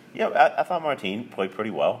 Yeah. Yeah, I thought Martin played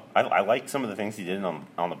pretty well. I like some of the things he did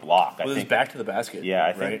on the block. Well, I think back to the basket. Yeah,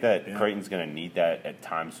 I think that Creighton's going to need that at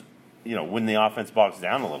times. When the offense bogs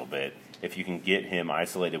down a little bit, if you can get him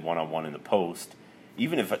isolated one-on-one in the post.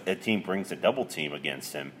 Even if a team brings a double team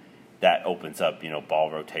against him, that opens up, ball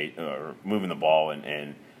rotate or moving the ball,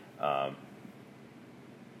 and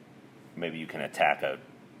maybe you can attack a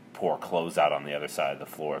poor closeout on the other side of the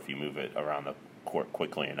floor if you move it around the court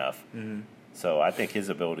quickly enough. Mm-hmm. So I think his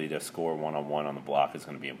ability to score one-on-one on the block is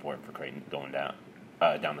going to be important for Creighton going down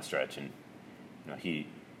the stretch. And he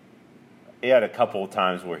had a couple of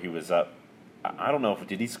times where he was up. I don't know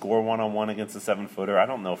did he score one-on-one against the 7-footer? I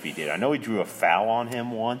don't know if he did. I know he drew a foul on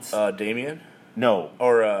him once. Damian? No.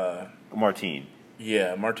 Or Martin.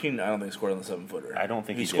 Yeah, Martin I don't think scored on the 7-footer. I don't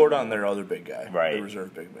think he scored did. On their other big guy. Right. The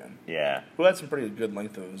reserve big man. Yeah. Who had some pretty good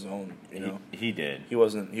length of his own, He did. He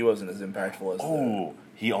wasn't as impactful as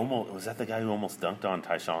he almost was that the guy who almost dunked on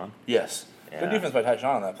Tyshawn? Yes. Yeah. Good defense by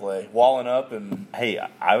Tyshawn on that play. Walling up and hey,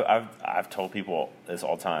 I've told people this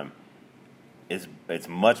all the time. It's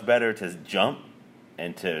much better to jump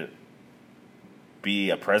and to be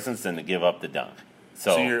a presence than to give up the dunk.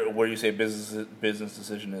 So where you say business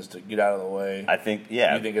decision is to get out of the way. I think you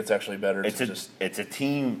think it's actually better. It's a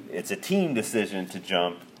team decision to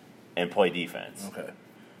jump and play defense. Okay,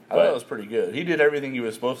 I thought it was pretty good. He did everything he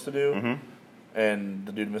was supposed to do, and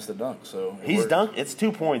the dude missed the dunk. So he's dunked. It's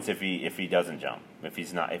 2 points if he doesn't jump. If he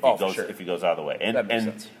goes out of the way. And that makes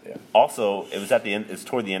sense. Yeah. Also, it was at the end. It's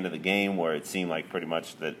toward the end of the game where it seemed like pretty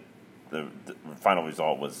much that the final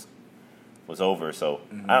result was over. So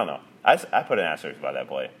I don't know. I put an asterisk by that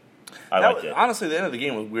play. I liked it. Honestly, the end of the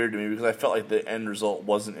game was weird to me because I felt like the end result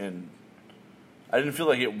wasn't in. I didn't feel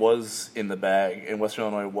like it was in the bag, and Western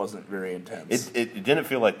Illinois wasn't very intense. It didn't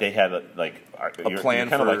feel like they had a plan.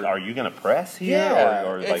 Kind of like, are you going to press here? Yeah,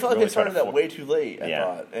 or it felt like really they started that way too late. I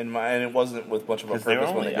thought, and it wasn't with much of a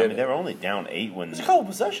purpose when they did. They were only down 8 when. There's a couple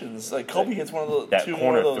possessions. Like Kobe hits one of that two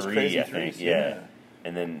corner more of those three, crazy I think. threes. Yeah,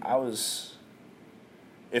 and then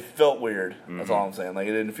It felt weird. That's all I'm saying. Like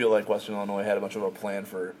it didn't feel like Western Illinois had a bunch of a plan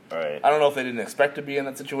for. Right. I don't know if they didn't expect to be in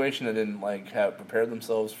that situation. They didn't have prepared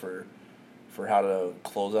themselves for how to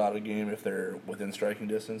close out a game if they're within striking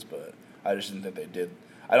distance. But I just didn't think they did.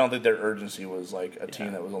 I don't think their urgency was like a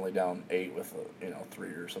team that was only down 8 with 3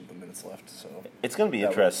 or something minutes left. So it's going to be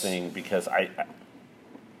interesting because I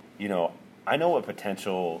know what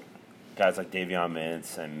potential guys like Davion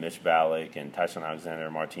Mintz and Mitch Ballack and Tyson Alexander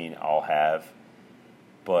and Martin all have.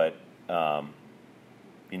 But,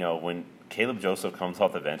 when Caleb Joseph comes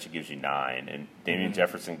off the bench, it gives you 9, and Damian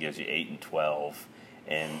Jefferson gives you 8 and 12,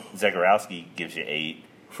 and Zagorowski gives you 8.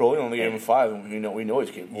 Crowley only gave him 5, and we know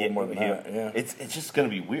he's capable more than that. Yeah, it's just going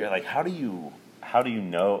to be weird. Like, how do you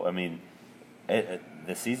know? I mean,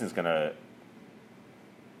 the season's going to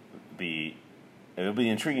be. It'll be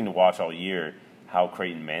intriguing to watch all year how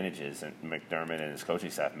Creighton manages and McDermott and his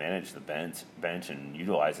coaching staff manage the bench and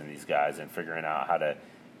utilizing these guys and figuring out how to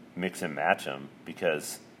mix and match them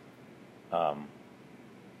because,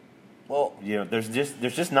 there's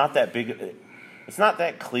just not that big. It's not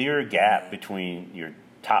that clear gap between your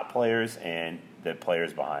top players and the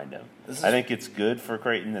players behind them. I think it's good for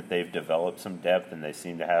Creighton that they've developed some depth and they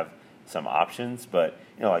seem to have some options. But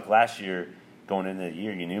like last year, going into the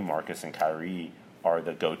year, you knew Marcus and Kyrie are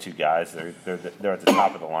the go-to guys. They're at the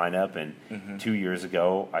top of the lineup. And 2 years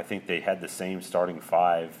ago, I think they had the same starting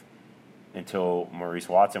five until Maurice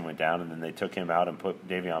Watson went down, and then they took him out and put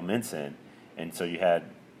Davion Mintz in. And so you had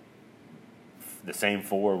the same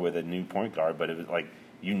four with a new point guard, but it was like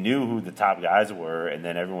you knew who the top guys were, and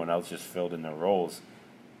then everyone else just filled in their roles.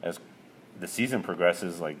 As the season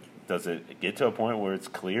progresses, like, does it get to a point where it's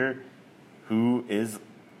clear who is,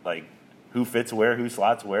 like, who fits where, who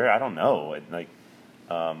slots where? I don't know.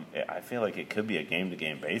 I feel like it could be a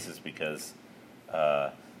game-to-game basis because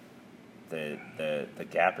the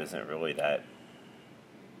gap isn't really that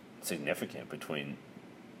significant between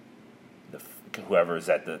whoever's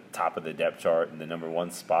at the top of the depth chart and the number one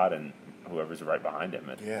spot and whoever's right behind him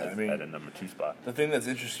at a number two spot. The thing that's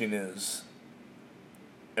interesting is,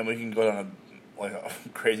 and we can go down a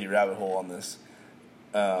crazy rabbit hole on this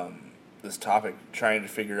this topic, trying to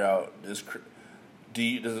figure out does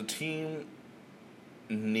a team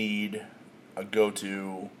need a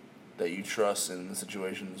go-to that you trust in the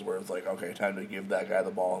situations where it's like, okay, time to give that guy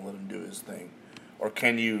the ball and let him do his thing, or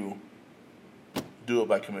can you do it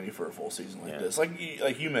by committee for a full season like this?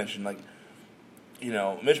 Like you mentioned,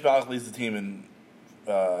 Mitch Ballock leads the team in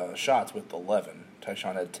shots with 11.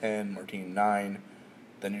 Tyshawn had 10, Martin 9.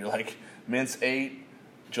 Then you're like, Mintz 8,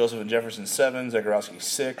 Joseph and Jefferson 7, Zagorowski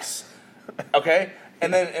 6. Okay?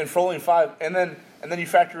 And Froling 5. And then you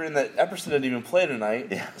factor in that Epperson didn't even play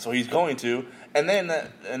tonight, so he's going to. And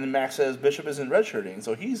then Max says Bishop isn't redshirting,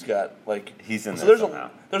 so he's got he's in so there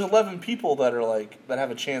somehow. There's 11 people that are that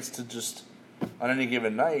have a chance to just on any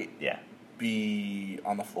given night be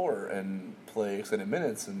on the floor and play extended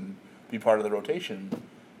minutes and be part of the rotation.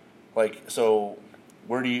 So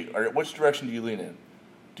which direction do you lean in?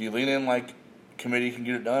 Do you lean in committee can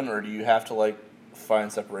get it done, or do you have to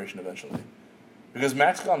find separation eventually? Because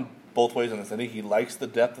Mac's gone both ways on this. I think he likes the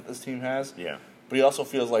depth that this team has. Yeah. But he also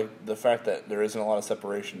feels like the fact that there isn't a lot of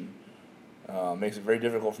separation makes it very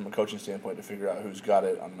difficult from a coaching standpoint to figure out who's got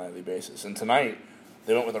it on a nightly basis. And tonight,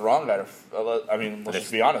 they went with the wrong guy. Let's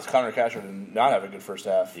just be honest. Connor Castro did not have a good first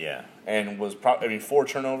half. Yeah. And was 4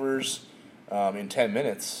 turnovers in 10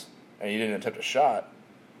 minutes, and he didn't attempt a shot.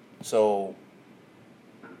 So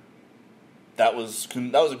that was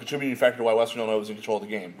a contributing factor to why Western Illinois was in control of the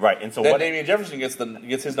game. Right. And so then Damian Jefferson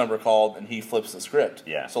gets his number called, and he flips the script.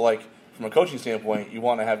 Yeah. So from a coaching standpoint, you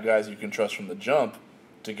want to have guys you can trust from the jump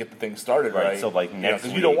to get the thing started right. So next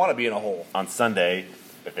week, you don't want to be in a hole. On Sunday,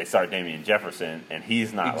 if they start Damian Jefferson and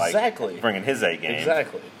he's not bringing his A game,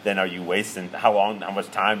 then are you wasting how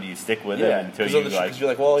much time do you stick with him until you because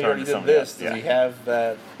you're well, he already did this. Does he have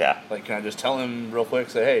that? Yeah. Can I just tell him real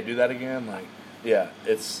quick? Say, hey, do that again.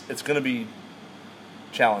 It's going to be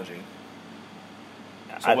challenging.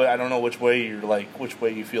 So I don't know which way you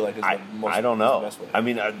feel like is the most. I don't know. The best way. I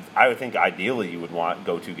mean, I would think ideally you would want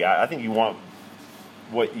go-to guy. I think you want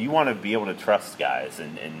to be able to trust guys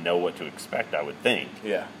and know what to expect. I would think.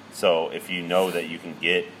 Yeah. So if you know that you can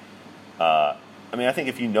get, I think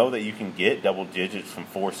if you know that you can get double digits from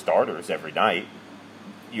 4 starters every night,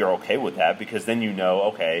 you're okay with that because then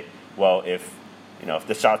okay, well if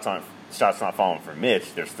the shot's not falling for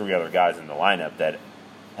Mitch, there's 3 other guys in the lineup that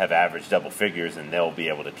have averaged double figures, and they'll be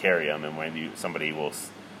able to carry him, and when somebody will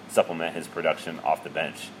supplement his production off the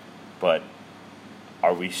bench. But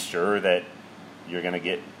are we sure that you're going to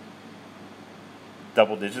get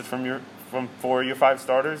double digits from 4 of your 5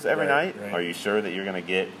 starters every night? Right. Are you sure that you're going to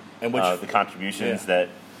get the contributions that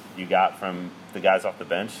you got from the guys off the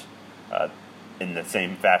bench in the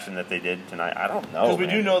same fashion that they did tonight? I don't know. Because we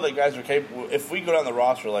do know that guys are capable. If we go down the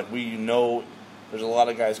roster, we know there's a lot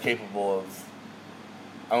of guys capable of.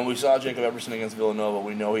 We saw Jacob Epperson against Villanova.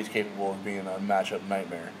 We know he's capable of being a matchup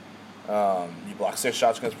nightmare. You block 6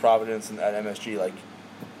 shots against Providence and at MSG.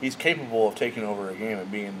 He's capable of taking over a game and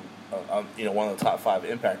being, one of the top 5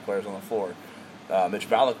 impact players on the floor. Mitch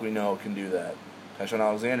Ballock, we know, can do that. Tyshawn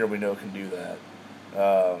Alexander, we know, can do that.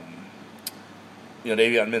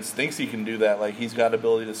 Davion Mintz thinks he can do that. He's got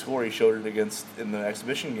ability to score. He showed it in the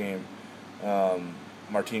exhibition game.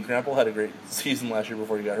 Martin Krampel had a great season last year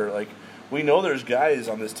before he got hurt. We know there's guys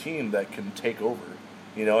on this team that can take over,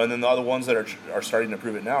 and then the other ones that are starting to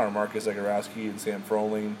prove it now are Marcus Zagorowski and Sam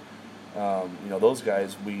Froling. Those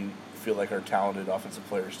guys we feel like are talented offensive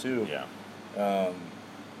players too. Yeah.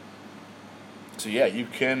 You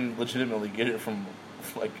can legitimately get it from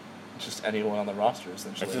just anyone on the roster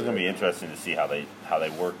essentially. It's just going to be interesting to see how they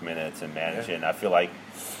work minutes and manage it. And I feel like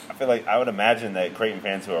I would imagine that Creighton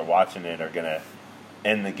fans who are watching it are going to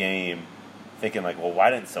end the game thinking like, well, why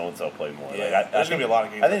didn't so and so play more? Yeah. Like, there's going to be a lot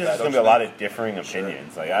of games. I think there's going to be a lot of differing Sure.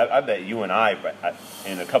 opinions. Like I bet you and I,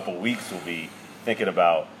 in a couple weeks, will be thinking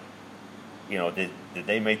about, did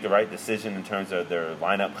they make the right decision in terms of their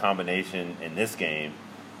lineup combination in this game?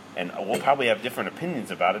 And we'll probably have different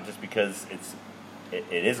opinions about it, just because it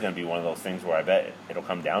is going to be one of those things where I bet it'll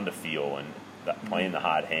come down to feel and playing the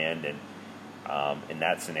hot hand. And in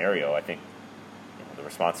that scenario, I think the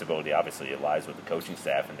responsibility obviously it lies with the coaching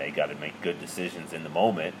staff, and they got to make good decisions in the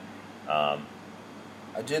moment. I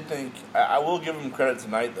did think I will give them credit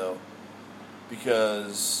tonight though,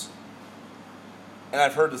 because, and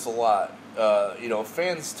I've heard this a lot.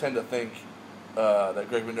 Fans tend to think that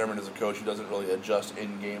Greg McDermott is a coach who doesn't really adjust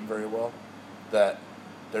in game very well. That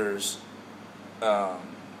there's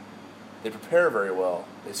they prepare very well,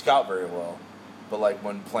 they scout very well, but like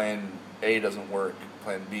when Plan A doesn't work,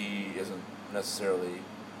 Plan B isn't necessarily.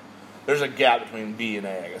 There's a gap between B and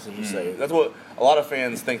A, I guess I should say. That's what a lot of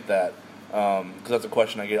fans think that. Because that's a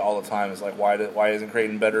question I get all the time. Is like, why isn't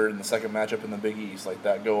Creighton better in the second matchup in the Big East? Like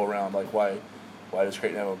that go around. Like why does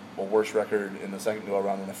Creighton have a worse record in the second go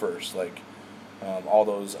around than the first? Like all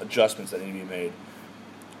those adjustments that need to be made.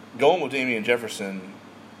 Going with Damian Jefferson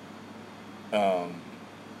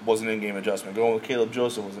was an in-game adjustment. Going with Caleb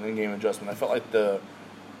Joseph was an in-game adjustment. I felt like the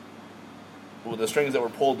strings that were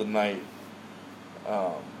pulled tonight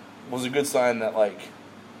was a good sign that like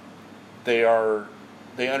they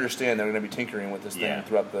understand they're going to be tinkering with this thing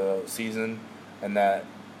throughout the season, and that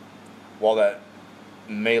while that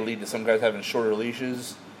may lead to some guys having shorter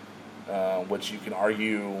leashes, which you can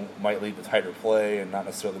argue might lead to tighter play and not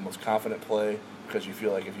necessarily the most confident play, because you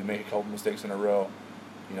feel like if you make a couple mistakes in a row,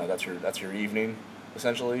 that's your evening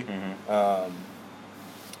essentially. Mm-hmm.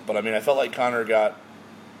 But I mean, I felt like Connor got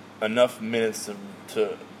enough minutes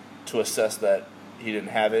to assess that he didn't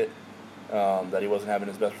have it, that he wasn't having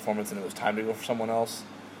his best performance, and it was time to go for someone else.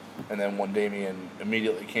 And then when Damian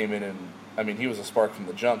immediately came in, and I mean, he was a spark from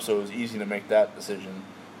the jump, so it was easy to make that decision.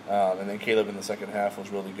 And then Caleb in the second half was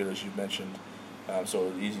really good, as you mentioned. So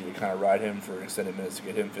it was easy to kind of ride him for extended minutes to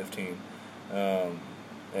get him 15. And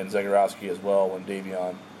Zagorowski as well when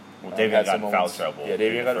Davion. Well, Davion got in foul trouble. Yeah,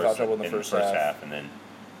 Davion got in foul trouble in the first half. And then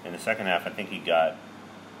in the second half, I think he got.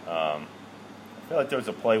 I feel like there was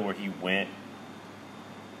a play where he went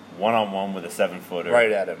one-on-one with a 7-footer.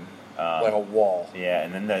 Right at him. Like a wall. Yeah,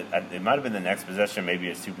 and then it might have been the next possession, maybe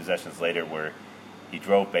it's 2 possessions later, where he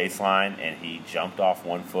drove baseline and he jumped off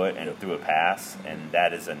 1 foot and threw a pass, and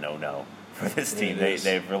that is a no-no for this team.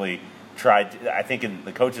 They've really tried. I think in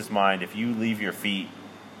the coach's mind, if you leave your feet,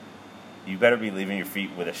 you better be leaving your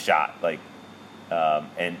feet with a shot,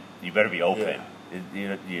 and you better be open.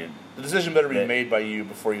 Yeah. The decision better be made by you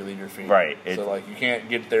before you leave your feet. Right. So you can't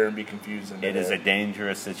get there and be confused. It is a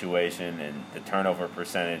dangerous situation, and the turnover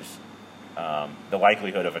percentage, the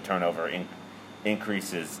likelihood of a turnover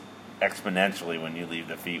increases exponentially when you leave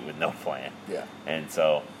the feet with no plan. Yeah. And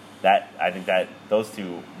so I think that those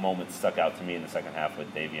 2 moments stuck out to me in the second half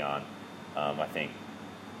with Davion. I think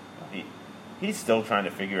he's still trying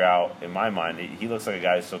to figure out, in my mind, he looks like a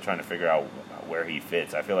guy who's still trying to figure out where he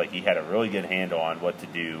fits. I feel like he had a really good handle on what to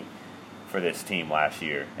do for this team last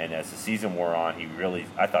year. And as the season wore on, he really,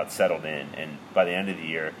 I thought, settled in. And by the end of the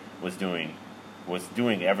year, was doing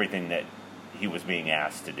everything that he was being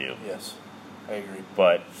asked to do. Yes, I agree.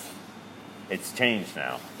 But it's changed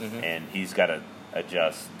now, and he's got to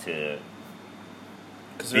adjust to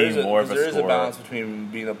being more of a scorer. There is a balance between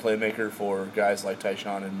being a playmaker for guys like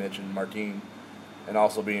Tyshawn and Mitch and Martin, and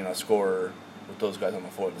also being a scorer with those guys on the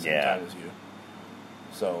floor at the same time as you.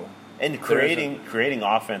 So, and creating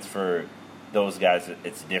offense for those guys,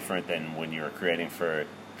 it's different than when you're creating for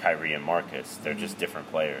Kyrie and Marcus. They're just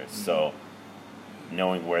different players. So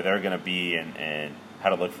knowing where they're going to be and how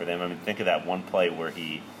to look for them. I mean, think of that one play where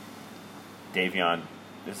Davion,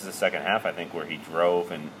 this is the second half, I think, where he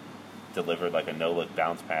drove and delivered like a no-look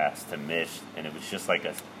bounce pass to Mitch, and it was just like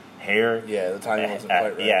a hair. Yeah, the timing wasn't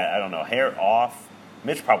quite right. Yeah, I don't know, hair off.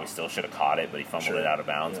 Mitch probably still should have caught it, but he fumbled it out of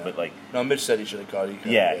bounds. Yeah. But no, Mitch said he should have caught it.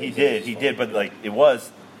 He did. But it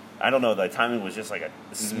was, I don't know, the timing was just like a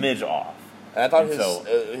smidge off. And I thought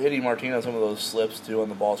hitting Martin on some of those slips too on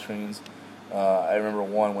the ball screens. I remember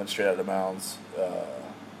one went straight out of bounds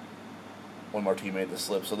when Martin made the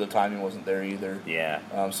slip, so the timing wasn't there either. Yeah.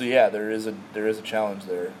 There is a challenge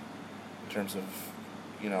there in terms of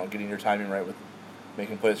getting your timing right with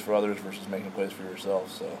making plays for others versus making plays for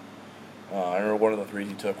yourself. So. I remember one of the threes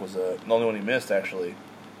he took was the only one he missed actually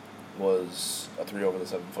was a 3 over the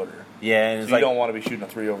 7-footer. Yeah, and so you don't want to be shooting a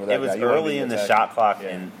 3 over that. It was early in the shot clock,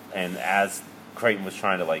 and as Creighton was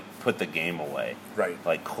trying to put the game away,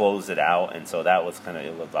 right, close it out, and so that was kind of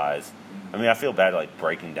ill-advised. I mean, I feel bad like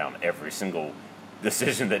breaking down every single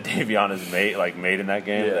decision that Davion has made in that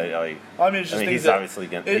game. Yeah. He's obviously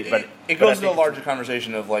going to. It goes to the larger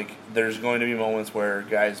conversation of like there's going to be moments where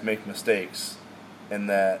guys make mistakes, and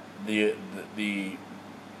that the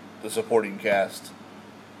supporting cast,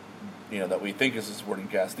 that we think is the supporting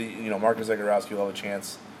cast, Marcus Zagorowski will have a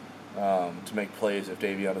chance to make plays if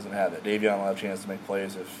Davion doesn't have it. Davion will have a chance to make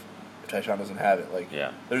plays if Tyshawn doesn't have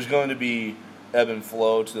it. There's going to be ebb and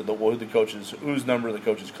flow to whose number the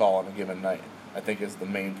coaches call on a given night, I think is the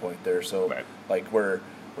main point there. So, where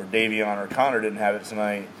Davion or Connor didn't have it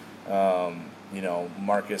tonight,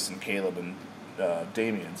 Marcus and Caleb and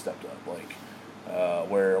Damian stepped up.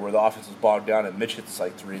 Where the offense was bogged down and Mitch hits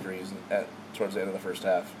like 3 threes towards the end of the first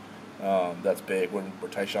half. That's big. Where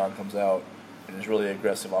Tyshawn comes out and is really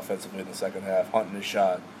aggressive offensively in the second half, hunting his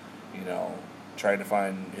shot, trying to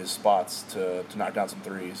find his spots to knock down some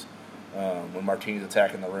threes. When Martini's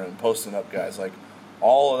attacking the rim, posting up guys,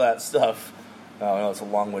 all of that stuff. I know it's a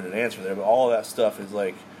long-winded answer there, but all of that stuff is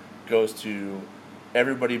goes to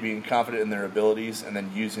everybody being confident in their abilities and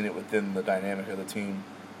then using it within the dynamic of the team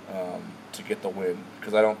to get the win.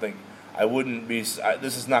 Because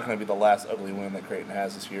this is not going to be the last ugly win that Creighton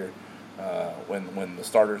has this year. When the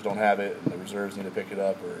starters don't have it and the reserves need to pick it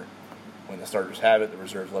up, or when the starters have it, the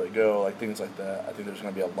reserves let it go, things like that. I think there's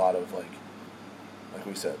going to be a lot of like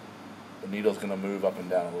we said, the needle's going to move up and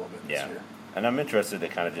down a little bit this year. And I'm interested to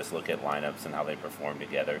kind of just look at lineups and how they perform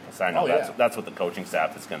together, because I know that's what the coaching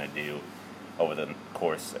staff is going to do over the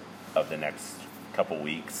course of the next couple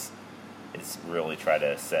weeks. Is really try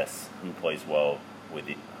to assess who plays well with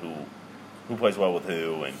who plays well with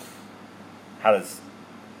who, and how does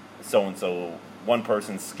so and so one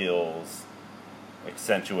person's skills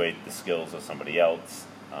accentuate the skills of somebody else.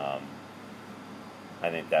 I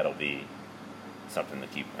think that'll be something to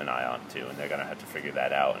keep an eye on too, and they're going to have to figure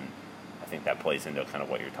that out. And I think that plays into kind of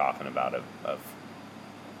what you're talking about of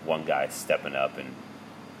one guy stepping up and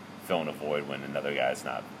filling a void when another guy's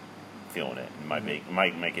not feeling it. It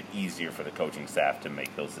might make it easier for the coaching staff to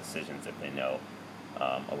make those decisions if they know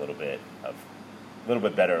a little bit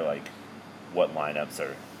better what lineups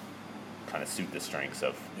are kind of suit the strengths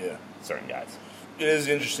of certain guys. It is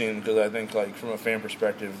interesting because I think from a fan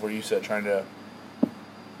perspective, where you said trying to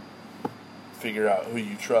figure out who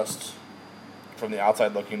you trust from the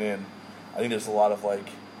outside looking in, I think there's a lot of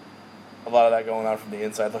that going on from the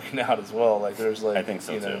inside looking out as well. There's I think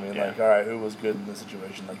so too. What I mean? All right, who was good in this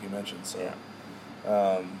situation, like you mentioned. So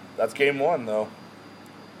that's game one though.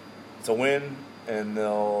 It's a win, and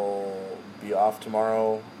they'll be off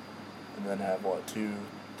tomorrow, and then have 2,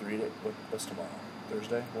 3 days. What's tomorrow?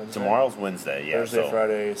 Thursday, Wednesday. Tomorrow's Wednesday. Yeah. Thursday,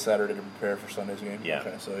 Friday, Saturday to prepare for Sunday's game. Yeah.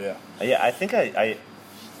 Okay. So yeah. Yeah, I think I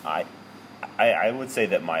would say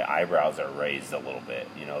that my eyebrows are raised a little bit.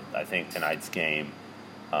 I think tonight's game,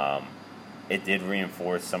 it did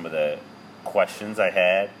reinforce some of the questions I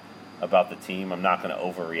had about the team. I'm not going to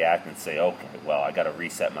overreact and say, okay, well, I got to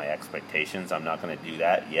reset my expectations. I'm not going to do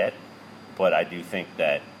that yet. But I do think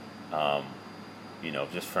that,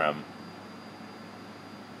 just from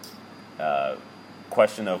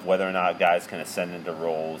question of whether or not guys can ascend into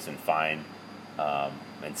roles and find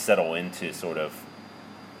and settle into sort of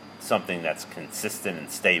something that's consistent and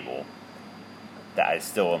stable, that I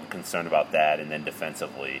still am concerned about that. And then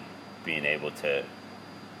defensively, being able to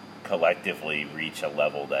collectively reach a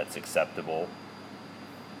level that's acceptable,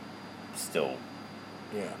 still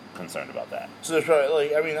concerned about that. So there's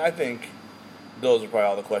probably, I think those are probably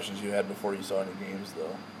all the questions you had before you saw any games,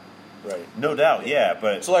 though. Right. No doubt, yeah.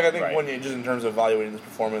 But so, I think when you just in terms of evaluating this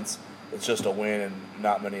performance, it's just a win, and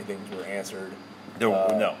not many things were answered.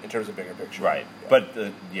 No, in terms of bigger picture, right? Yeah. But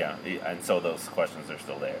and so those questions are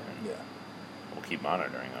still there. And we'll keep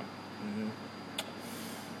monitoring them. Mm-hmm.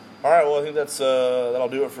 All right. Well, I think that'll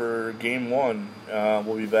do it for game one.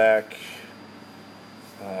 We'll be back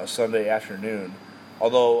Sunday afternoon.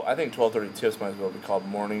 Although I think 12:30 tips might as well be called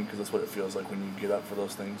morning, because that's what it feels like when you get up for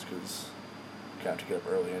those things, because you have to get up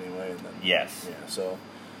early anyway. And then yes. Yeah. So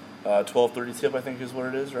 12:30 tip, I think, is what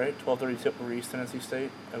it is, right? 12:30 tip for East Tennessee State,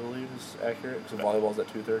 I believe, is accurate, because volleyball's at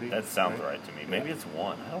 2:30. That sounds right to me. Maybe it's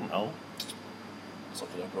 1. I don't know. Let's look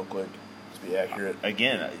it up real quick. Let's be accurate.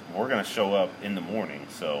 Again, we're going to show up in the morning,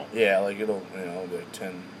 so... Yeah, it'll be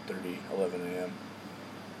 10:30, 11 a.m.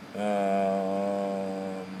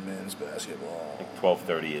 Men's basketball. I think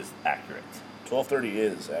 12:30 is accurate. 12:30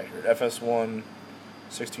 is accurate. FS1,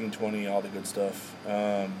 16:20, all the good stuff.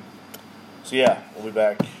 We'll be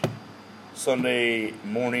back Sunday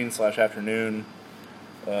morning / afternoon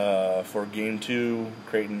for Game 2.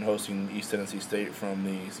 Creighton hosting East Tennessee State from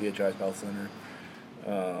the CHI Health Center.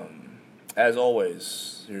 as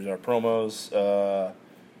always, here's our promos.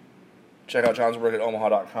 Check out Johnsburg at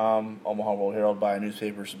Omaha.com, Omaha World Herald, buy a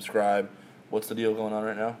newspaper, subscribe. What's the deal going on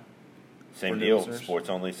right now? Same deal. Sports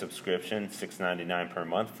only subscription, $6.99 per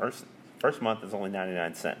month. First month is only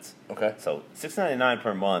 99 cents. Okay. So $6.99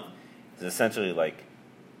 per month is essentially like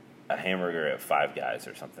a hamburger at Five Guys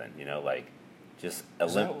or something. Just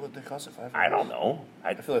is that what they cost at Five Guys? I don't know.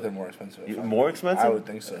 I feel like they're more expensive. More expensive? I would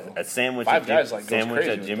think so. A sandwich. Five Guys sandwich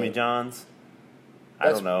at Jimmy John's.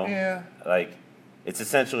 I don't know. Yeah. It's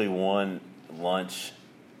essentially one lunch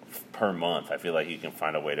per month. I feel like you can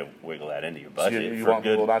find a way to wiggle that into your budget. So you want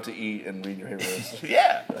people not to eat and read your paper list.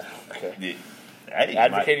 Yeah. Okay.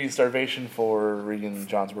 Advocating starvation for Regan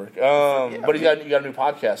Johnsburg. But you got a new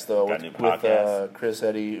podcast though with Chris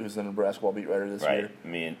Eddy, who's the basketball beat writer this year.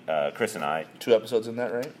 Me and Chris and I. 2 episodes in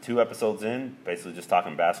that, right? 2 episodes in, basically just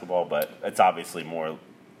talking basketball, but it's obviously more of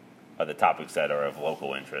the topics that are of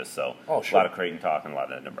local interest. So a lot of Creighton talk and a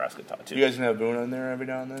lot of Nebraska talk too. You guys gonna have Boone in there every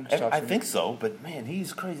now and then? I think so, but man,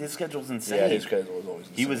 he's crazy. His schedule's insane. Yeah, his schedule is always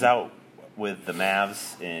insane. He was out with the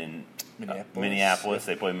Mavs in Minneapolis.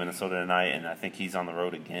 They play Minnesota tonight, and I think he's on the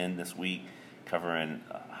road again this week covering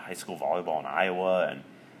high school volleyball in Iowa. And,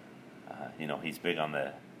 he's big on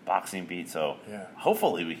the boxing beat, so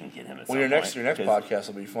hopefully we can get him at some point. Your next podcast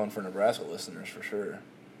will be fun for Nebraska listeners for sure,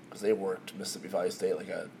 because they worked Mississippi Valley State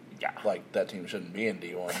like that team shouldn't be in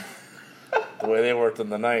D1. The way they worked in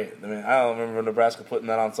the night. I mean, I don't remember Nebraska putting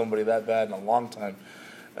that on somebody that bad in a long time.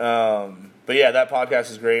 But yeah, that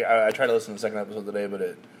podcast is great. I tried to listen to the second episode today, but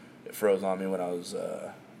it froze on me when I was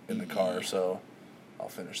in the car, so I'll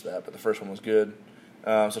finish that. But the first one was good.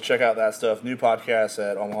 So check out that stuff. New podcast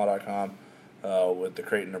at Omaha.com with the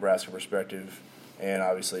Creighton, Nebraska perspective, and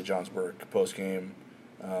obviously Johnsburg post-game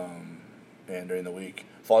and during the week.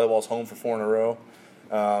 Volleyball's home for 4 in a row.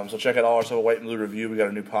 So check out all our stuff at White and Blue Review. We got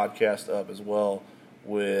a new podcast up as well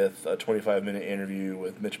with a 25-minute interview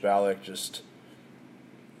with Mitch Ballack, just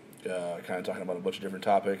kind of talking about a bunch of different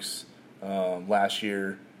topics. Last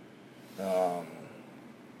year,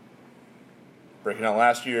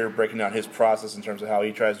 breaking down his process in terms of how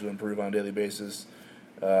he tries to improve on a daily basis,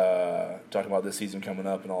 talking about this season coming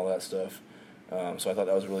up and all that stuff. So I thought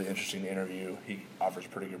that was a really interesting interview. He offers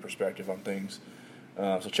pretty good perspective on things.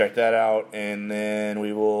 So check that out, and then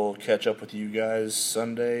we will catch up with you guys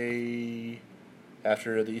Sunday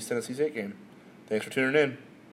after the East Tennessee State game. Thanks for tuning in.